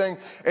that good thing.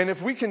 And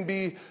if we can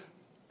be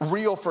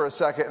real for a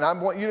second, and I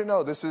want you to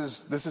know this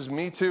is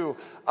me too.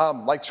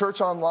 Like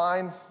Church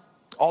Online,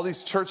 all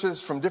these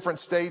churches from different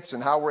states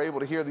and how we're able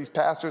to hear these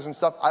pastors and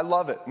stuff. I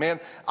love it, man.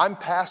 I'm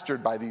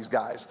pastored by these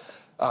guys.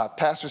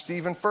 Pastor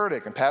Stephen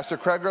Furtick and Pastor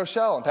Craig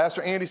Rochelle and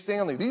Pastor Andy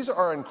Stanley. These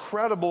are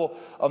incredible,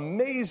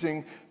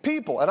 amazing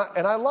people.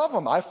 And I love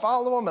them. I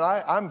follow them and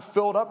I'm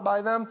filled up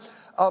by them.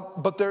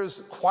 But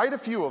there's quite a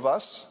few of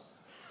us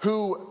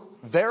who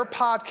their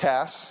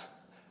podcasts,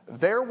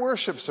 their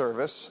worship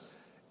service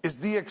is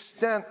the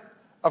extent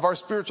of our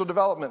spiritual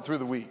development through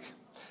the week.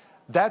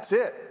 That's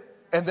it.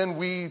 And then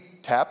we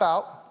tap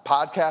out,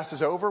 podcast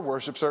is over,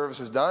 worship service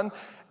is done,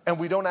 and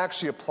we don't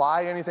actually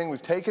apply anything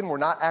we've taken. We're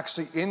not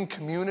actually in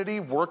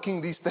community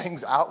working these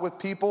things out with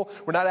people.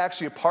 We're not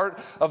actually a part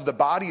of the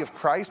body of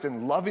Christ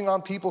and loving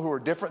on people who are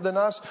different than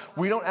us.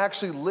 We don't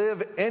actually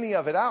live any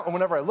of it out. And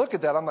whenever I look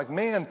at that, I'm like,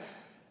 man,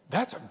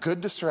 that's a good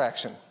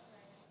distraction.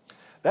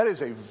 That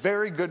is a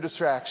very good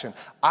distraction.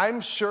 I'm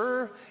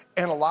sure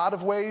in a lot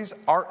of ways,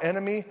 our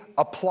enemy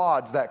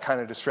applauds that kind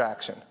of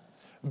distraction.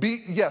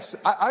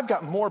 I've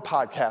got more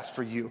podcasts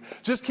for you.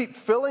 Just keep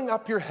filling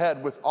up your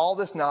head with all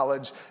this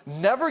knowledge.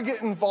 Never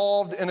get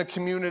involved in a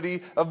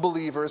community of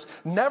believers.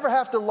 Never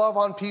have to love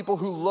on people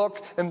who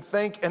look and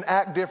think and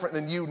act different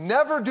than you.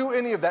 Never do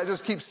any of that.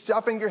 Just keep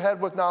stuffing your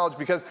head with knowledge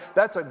because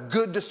that's a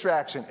good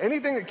distraction.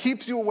 Anything that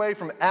keeps you away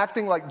from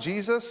acting like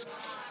Jesus,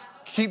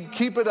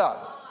 keep it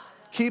up.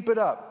 Keep it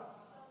up.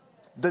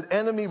 The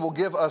enemy will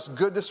give us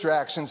good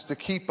distractions to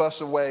keep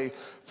us away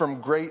from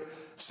great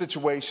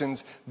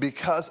situations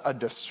because a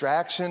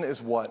distraction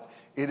is what?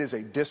 It is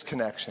a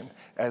disconnection.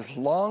 As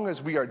long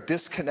as we are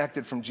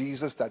disconnected from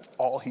Jesus, that's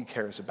all he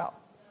cares about.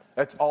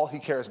 That's all he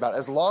cares about.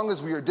 As long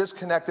as we are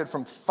disconnected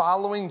from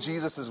following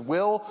Jesus'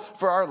 will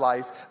for our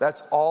life,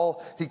 that's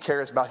all he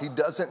cares about. He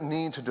doesn't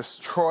need to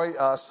destroy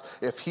us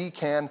if he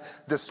can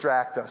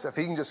distract us, if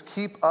he can just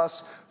keep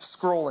us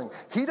scrolling.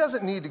 He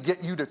doesn't need to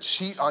get you to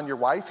cheat on your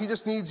wife. He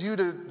just needs you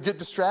to get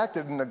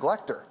distracted and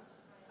neglect her.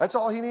 That's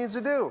all he needs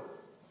to do.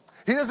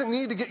 He doesn't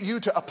need to get you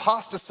to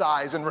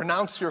apostatize and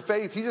renounce your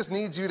faith. He just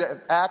needs you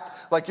to act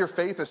like your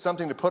faith is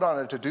something to put on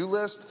a to-do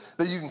list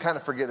that you can kind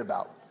of forget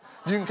about.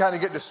 You can kind of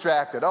get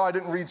distracted. Oh, I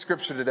didn't read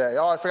scripture today.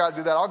 Oh, I forgot to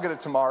do that. I'll get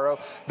it tomorrow.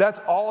 That's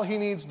all he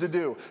needs to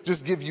do.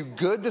 Just give you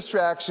good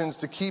distractions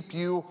to keep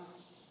you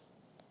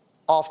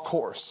off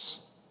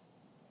course.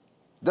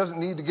 Doesn't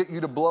need to get you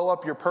to blow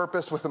up your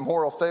purpose with a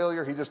moral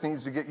failure. He just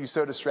needs to get you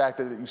so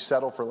distracted that you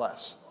settle for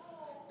less.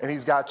 And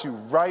he's got you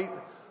right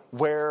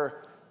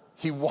where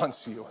he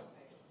wants you.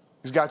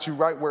 He's got you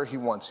right where he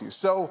wants you.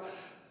 So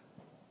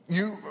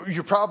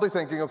you're probably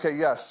thinking, okay,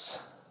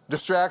 yes,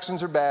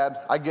 distractions are bad.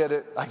 I get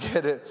it.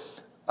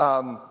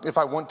 If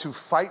I want to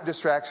fight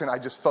distraction, I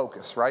just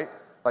focus, right?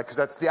 Because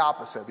that's the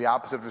opposite. The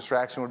opposite of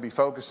distraction would be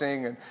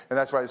focusing, and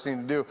that's what I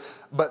seem to do.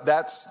 But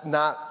that's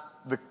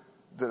not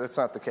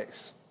the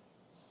case.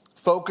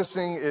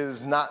 Focusing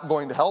is not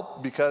going to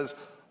help because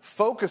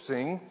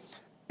focusing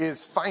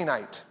is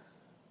finite.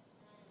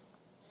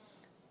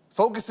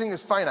 Focusing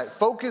is finite.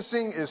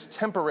 Focusing is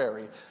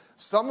temporary.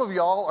 Some of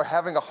y'all are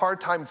having a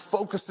hard time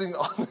focusing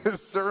on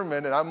this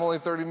sermon, and I'm only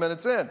 30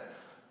 minutes in,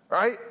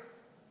 right?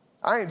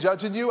 I ain't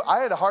judging you. I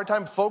had a hard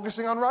time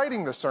focusing on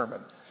writing this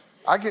sermon.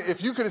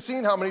 If you could have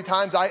seen how many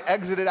times I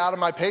exited out of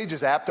my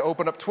Pages app to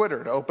open up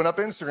Twitter, to open up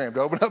Instagram,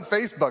 to open up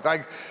Facebook.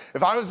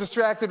 If I was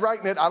distracted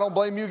writing it, I don't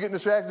blame you getting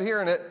distracted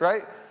hearing it,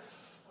 right?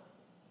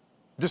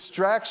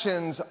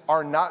 Distractions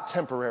are not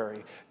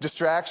temporary.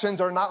 Distractions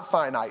are not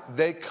finite.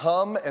 They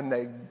come and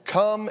they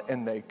come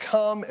and they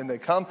come and they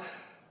come.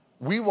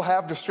 We will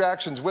have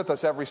distractions with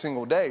us every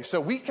single day.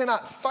 So we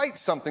cannot fight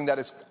something that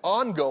is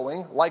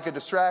ongoing, like a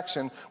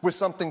distraction, with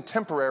something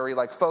temporary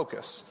like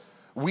focus.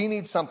 We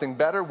need something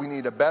better. We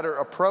need a better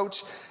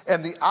approach.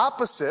 And the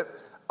opposite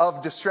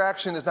of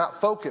distraction is not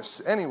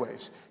focus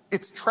anyways.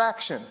 It's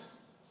traction.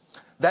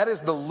 That is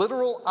the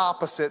literal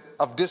opposite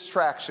of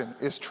distraction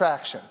is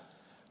traction.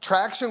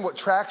 Traction, what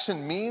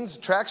traction means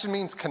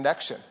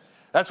connection.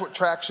 That's what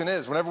traction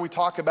is. Whenever we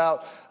talk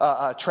about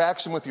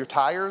traction with your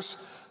tires,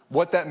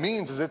 what that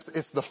means is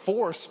it's the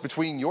force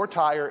between your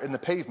tire and the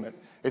pavement.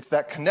 It's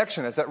that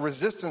connection. It's that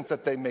resistance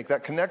that they make,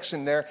 that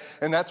connection there.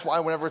 And that's why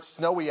whenever it's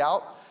snowy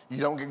out, you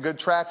don't get good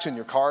traction.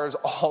 Your car is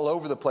all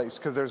over the place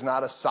because there's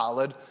not a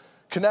solid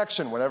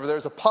connection. Whenever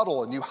there's a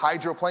puddle and you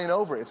hydroplane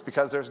over it, it's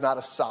because there's not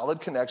a solid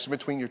connection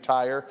between your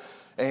tire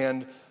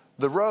and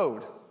the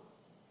road.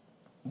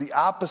 The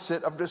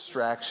opposite of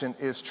distraction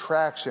is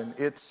traction.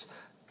 It's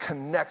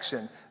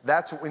connection.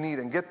 That's what we need.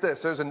 And get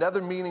this, there's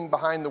another meaning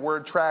behind the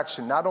word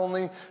traction. Not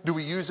only do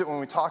we use it when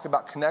we talk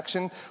about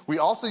connection, we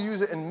also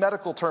use it in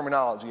medical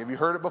terminology. Have you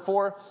heard it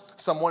before?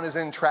 Someone is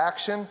in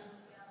traction.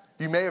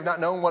 You may have not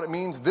known what it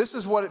means. This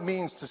is what it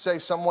means to say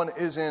someone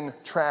is in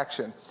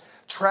traction.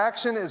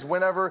 Traction is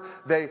whenever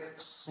they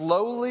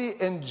slowly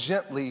and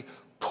gently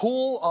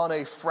pull on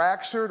a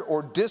fractured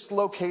or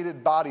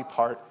dislocated body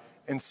part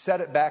and set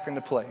it back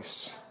into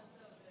place.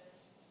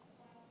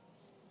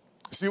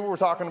 See what we're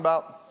talking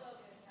about?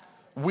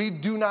 We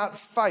do not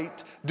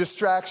fight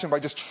distraction by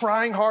just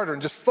trying harder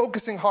and just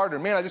focusing harder.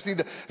 Man, I just need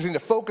to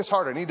focus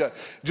harder. I need to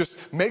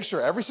just make sure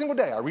every single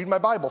day I read my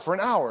Bible for an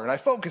hour and I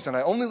focus and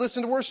I only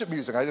listen to worship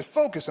music. I just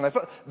focus and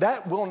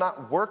that will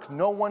not work.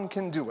 No one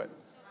can do it.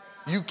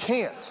 You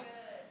can't.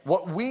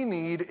 What we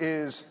need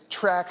is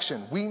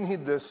traction. We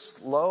need this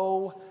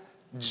slow,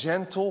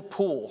 gentle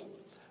pull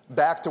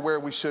back to where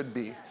we should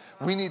be.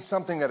 We need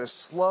something that is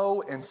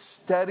slow and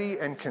steady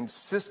and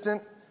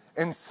consistent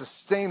and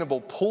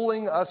sustainable,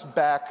 pulling us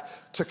back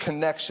to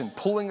connection,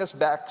 pulling us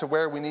back to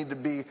where we need to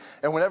be.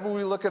 And whenever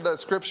we look at the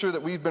scripture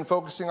that we've been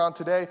focusing on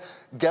today,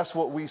 guess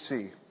what we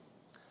see?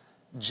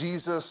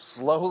 Jesus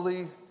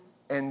slowly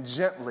and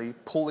gently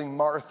pulling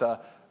Martha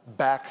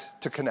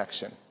back to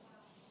connection.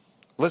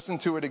 Listen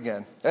to it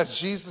again. As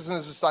Jesus and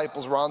his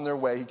disciples were on their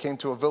way, he came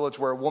to a village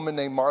where a woman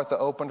named Martha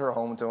opened her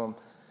home to him.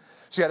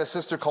 She had a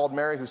sister called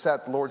Mary who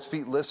sat at the Lord's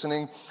feet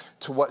listening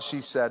to what she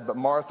said, but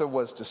Martha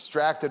was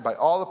distracted by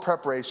all the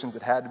preparations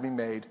that had to be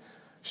made.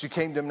 She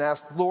came to him and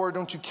asked, Lord,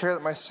 don't you care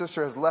that my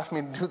sister has left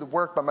me to do the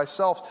work by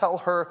myself? Tell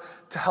her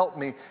to help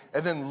me.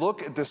 And then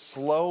look at this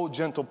slow,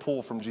 gentle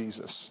pull from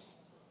Jesus.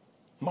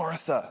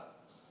 Martha,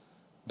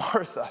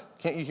 Martha,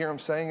 can't you hear him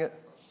saying it?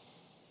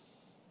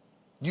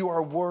 You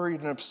are worried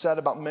and upset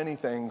about many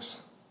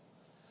things.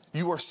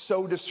 You are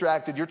so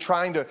distracted. You're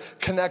trying to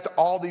connect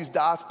all these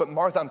dots. But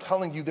Martha, I'm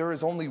telling you, there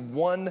is only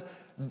one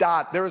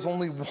dot. There is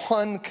only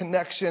one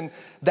connection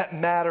that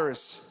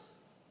matters.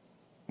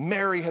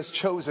 Mary has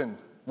chosen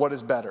what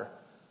is better,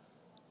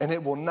 and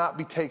it will not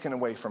be taken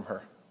away from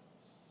her.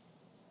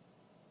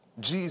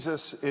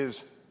 Jesus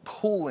is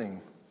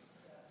pulling.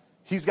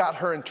 He's got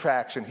her in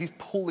traction. He's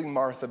pulling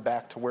Martha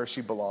back to where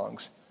she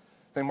belongs.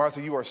 Saying,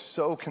 Martha, you are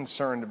so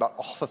concerned about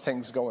all the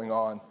things going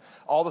on,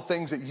 all the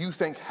things that you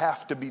think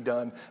have to be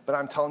done, but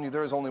I'm telling you,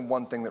 there is only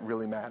one thing that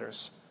really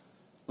matters.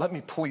 Let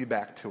me pull you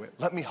back to it.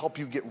 Let me help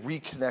you get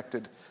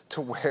reconnected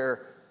to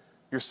where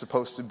you're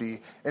supposed to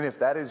be. And if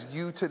that is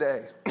you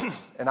today,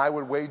 and I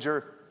would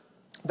wager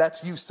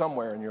that's you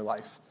somewhere in your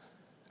life.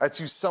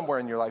 That's you somewhere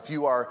in your life.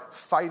 You are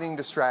fighting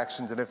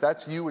distractions. And if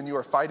that's you and you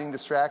are fighting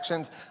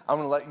distractions, I'm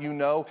going to let you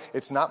know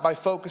it's not by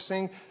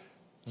focusing.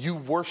 You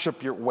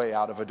worship your way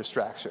out of a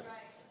distraction.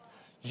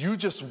 You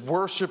just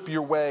worship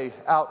your way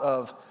out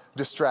of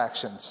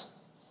distractions.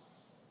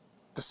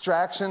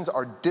 Distractions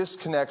are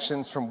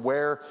disconnections from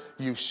where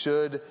you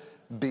should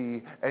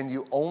be, and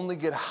you only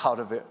get out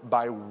of it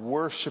by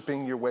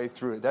worshiping your way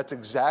through it. That's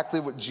exactly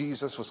what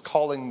Jesus was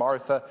calling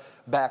Martha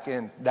back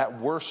in, that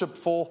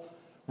worshipful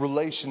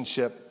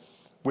relationship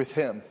with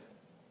him.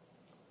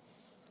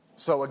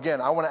 So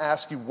again, I want to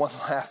ask you one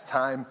last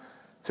time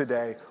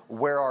today,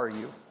 where are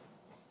you?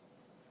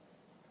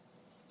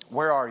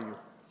 Where are you?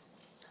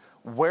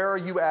 Where are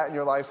you at in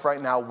your life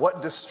right now?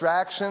 What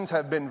distractions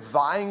have been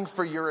vying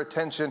for your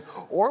attention,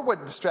 or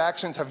what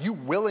distractions have you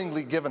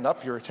willingly given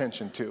up your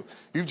attention to?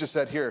 You've just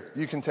said, here,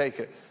 you can take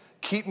it.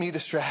 Keep me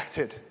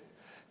distracted.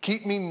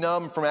 Keep me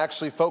numb from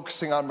actually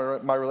focusing on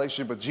my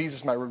relationship with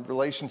Jesus, my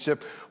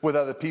relationship with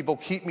other people.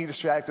 Keep me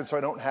distracted so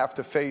I don't have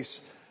to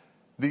face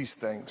these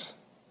things.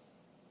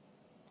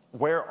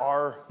 Where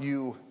are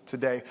you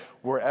today?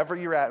 Wherever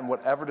you're at and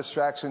whatever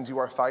distractions you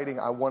are fighting,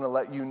 I want to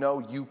let you know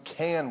you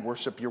can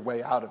worship your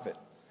way out of it.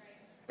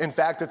 In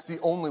fact, it's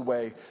the only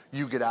way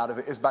you get out of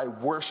it is by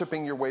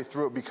worshiping your way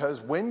through it,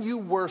 because when you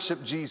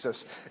worship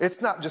Jesus,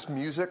 it's not just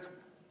music.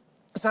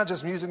 It's not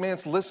just music, man.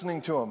 It's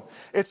listening to him.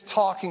 It's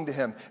talking to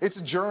him. It's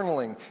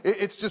journaling.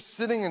 It's just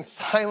sitting in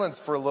silence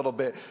for a little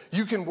bit.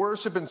 You can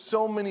worship in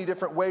so many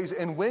different ways.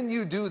 And when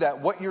you do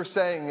that, what you're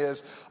saying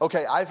is,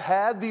 okay, I've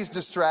had these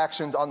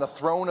distractions on the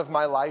throne of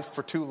my life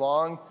for too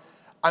long.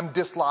 I'm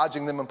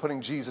dislodging them and putting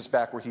Jesus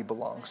back where he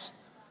belongs.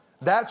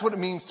 That's what it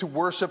means to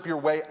worship your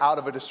way out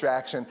of a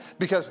distraction.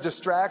 Because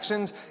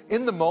distractions,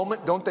 in the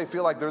moment, don't they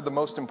feel like they're the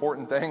most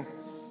important thing?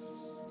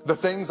 The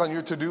things on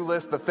your to-do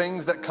list, the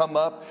things that come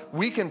up,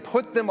 we can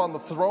put them on the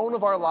throne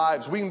of our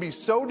lives. We can be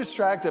so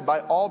distracted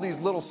by all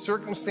these little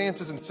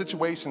circumstances and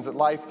situations that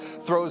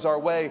life throws our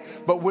way.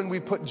 But when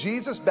we put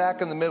Jesus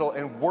back in the middle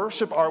and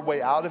worship our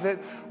way out of it,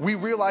 we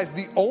realize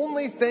the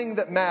only thing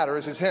that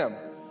matters is him.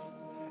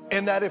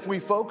 And that if we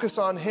focus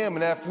on him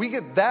and if we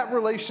get that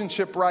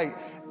relationship right,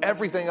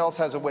 everything else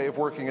has a way of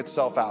working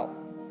itself out.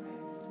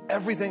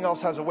 Everything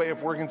else has a way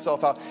of working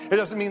itself out. It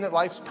doesn't mean that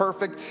life's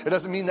perfect. It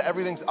doesn't mean that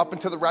everything's up and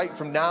to the right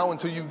from now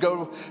until you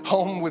go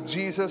home with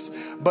Jesus.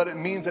 But it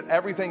means that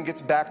everything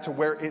gets back to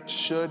where it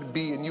should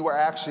be. And you are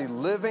actually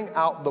living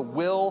out the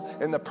will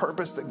and the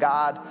purpose that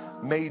God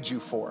made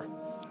you for.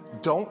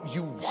 Don't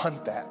you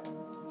want that?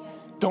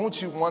 Don't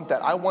you want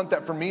that? I want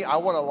that for me. I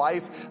want a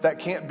life that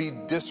can't be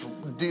just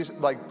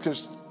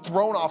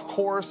thrown off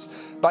course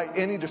by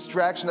any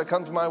distraction that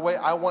comes my way.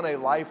 I want a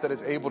life that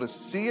is able to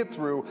see it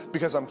through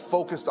because I'm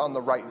focused on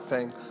the right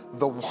thing,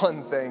 the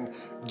one thing,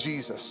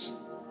 Jesus.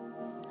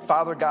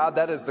 Father God,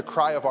 that is the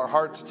cry of our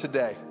hearts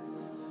today.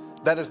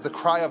 That is the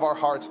cry of our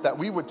hearts, that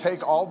we would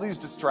take all these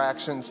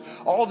distractions,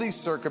 all these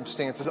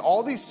circumstances,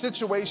 all these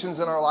situations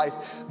in our life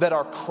that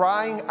are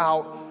crying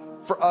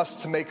out for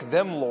us to make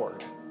them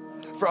Lord,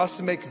 for us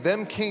to make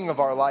them king of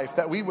our life,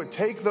 that we would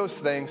take those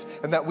things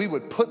and that we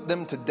would put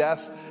them to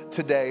death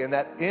today, and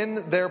that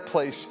in their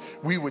place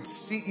we would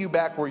seat you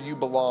back where you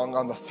belong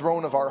on the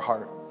throne of our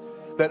heart,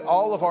 that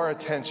all of our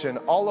attention,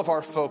 all of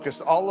our focus,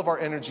 all of our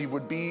energy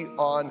would be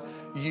on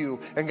you.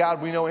 And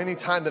God, we know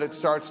anytime that it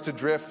starts to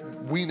drift,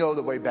 we know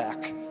the way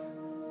back.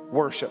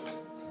 Worship.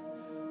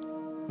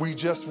 We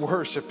just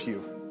worship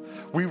you.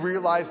 We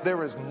realize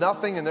there is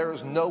nothing and there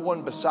is no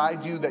one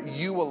beside you, that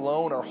you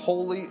alone are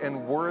holy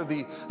and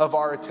worthy of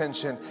our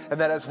attention. And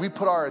that as we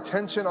put our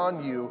attention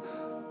on you,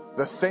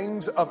 the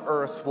things of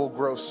earth will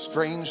grow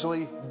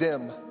strangely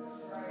dim,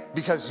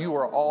 because you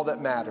are all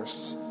that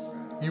matters.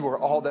 You are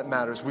all that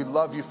matters. We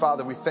love you,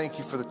 Father. We thank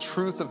you for the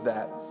truth of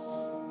that.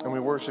 And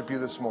we worship you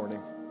this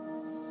morning.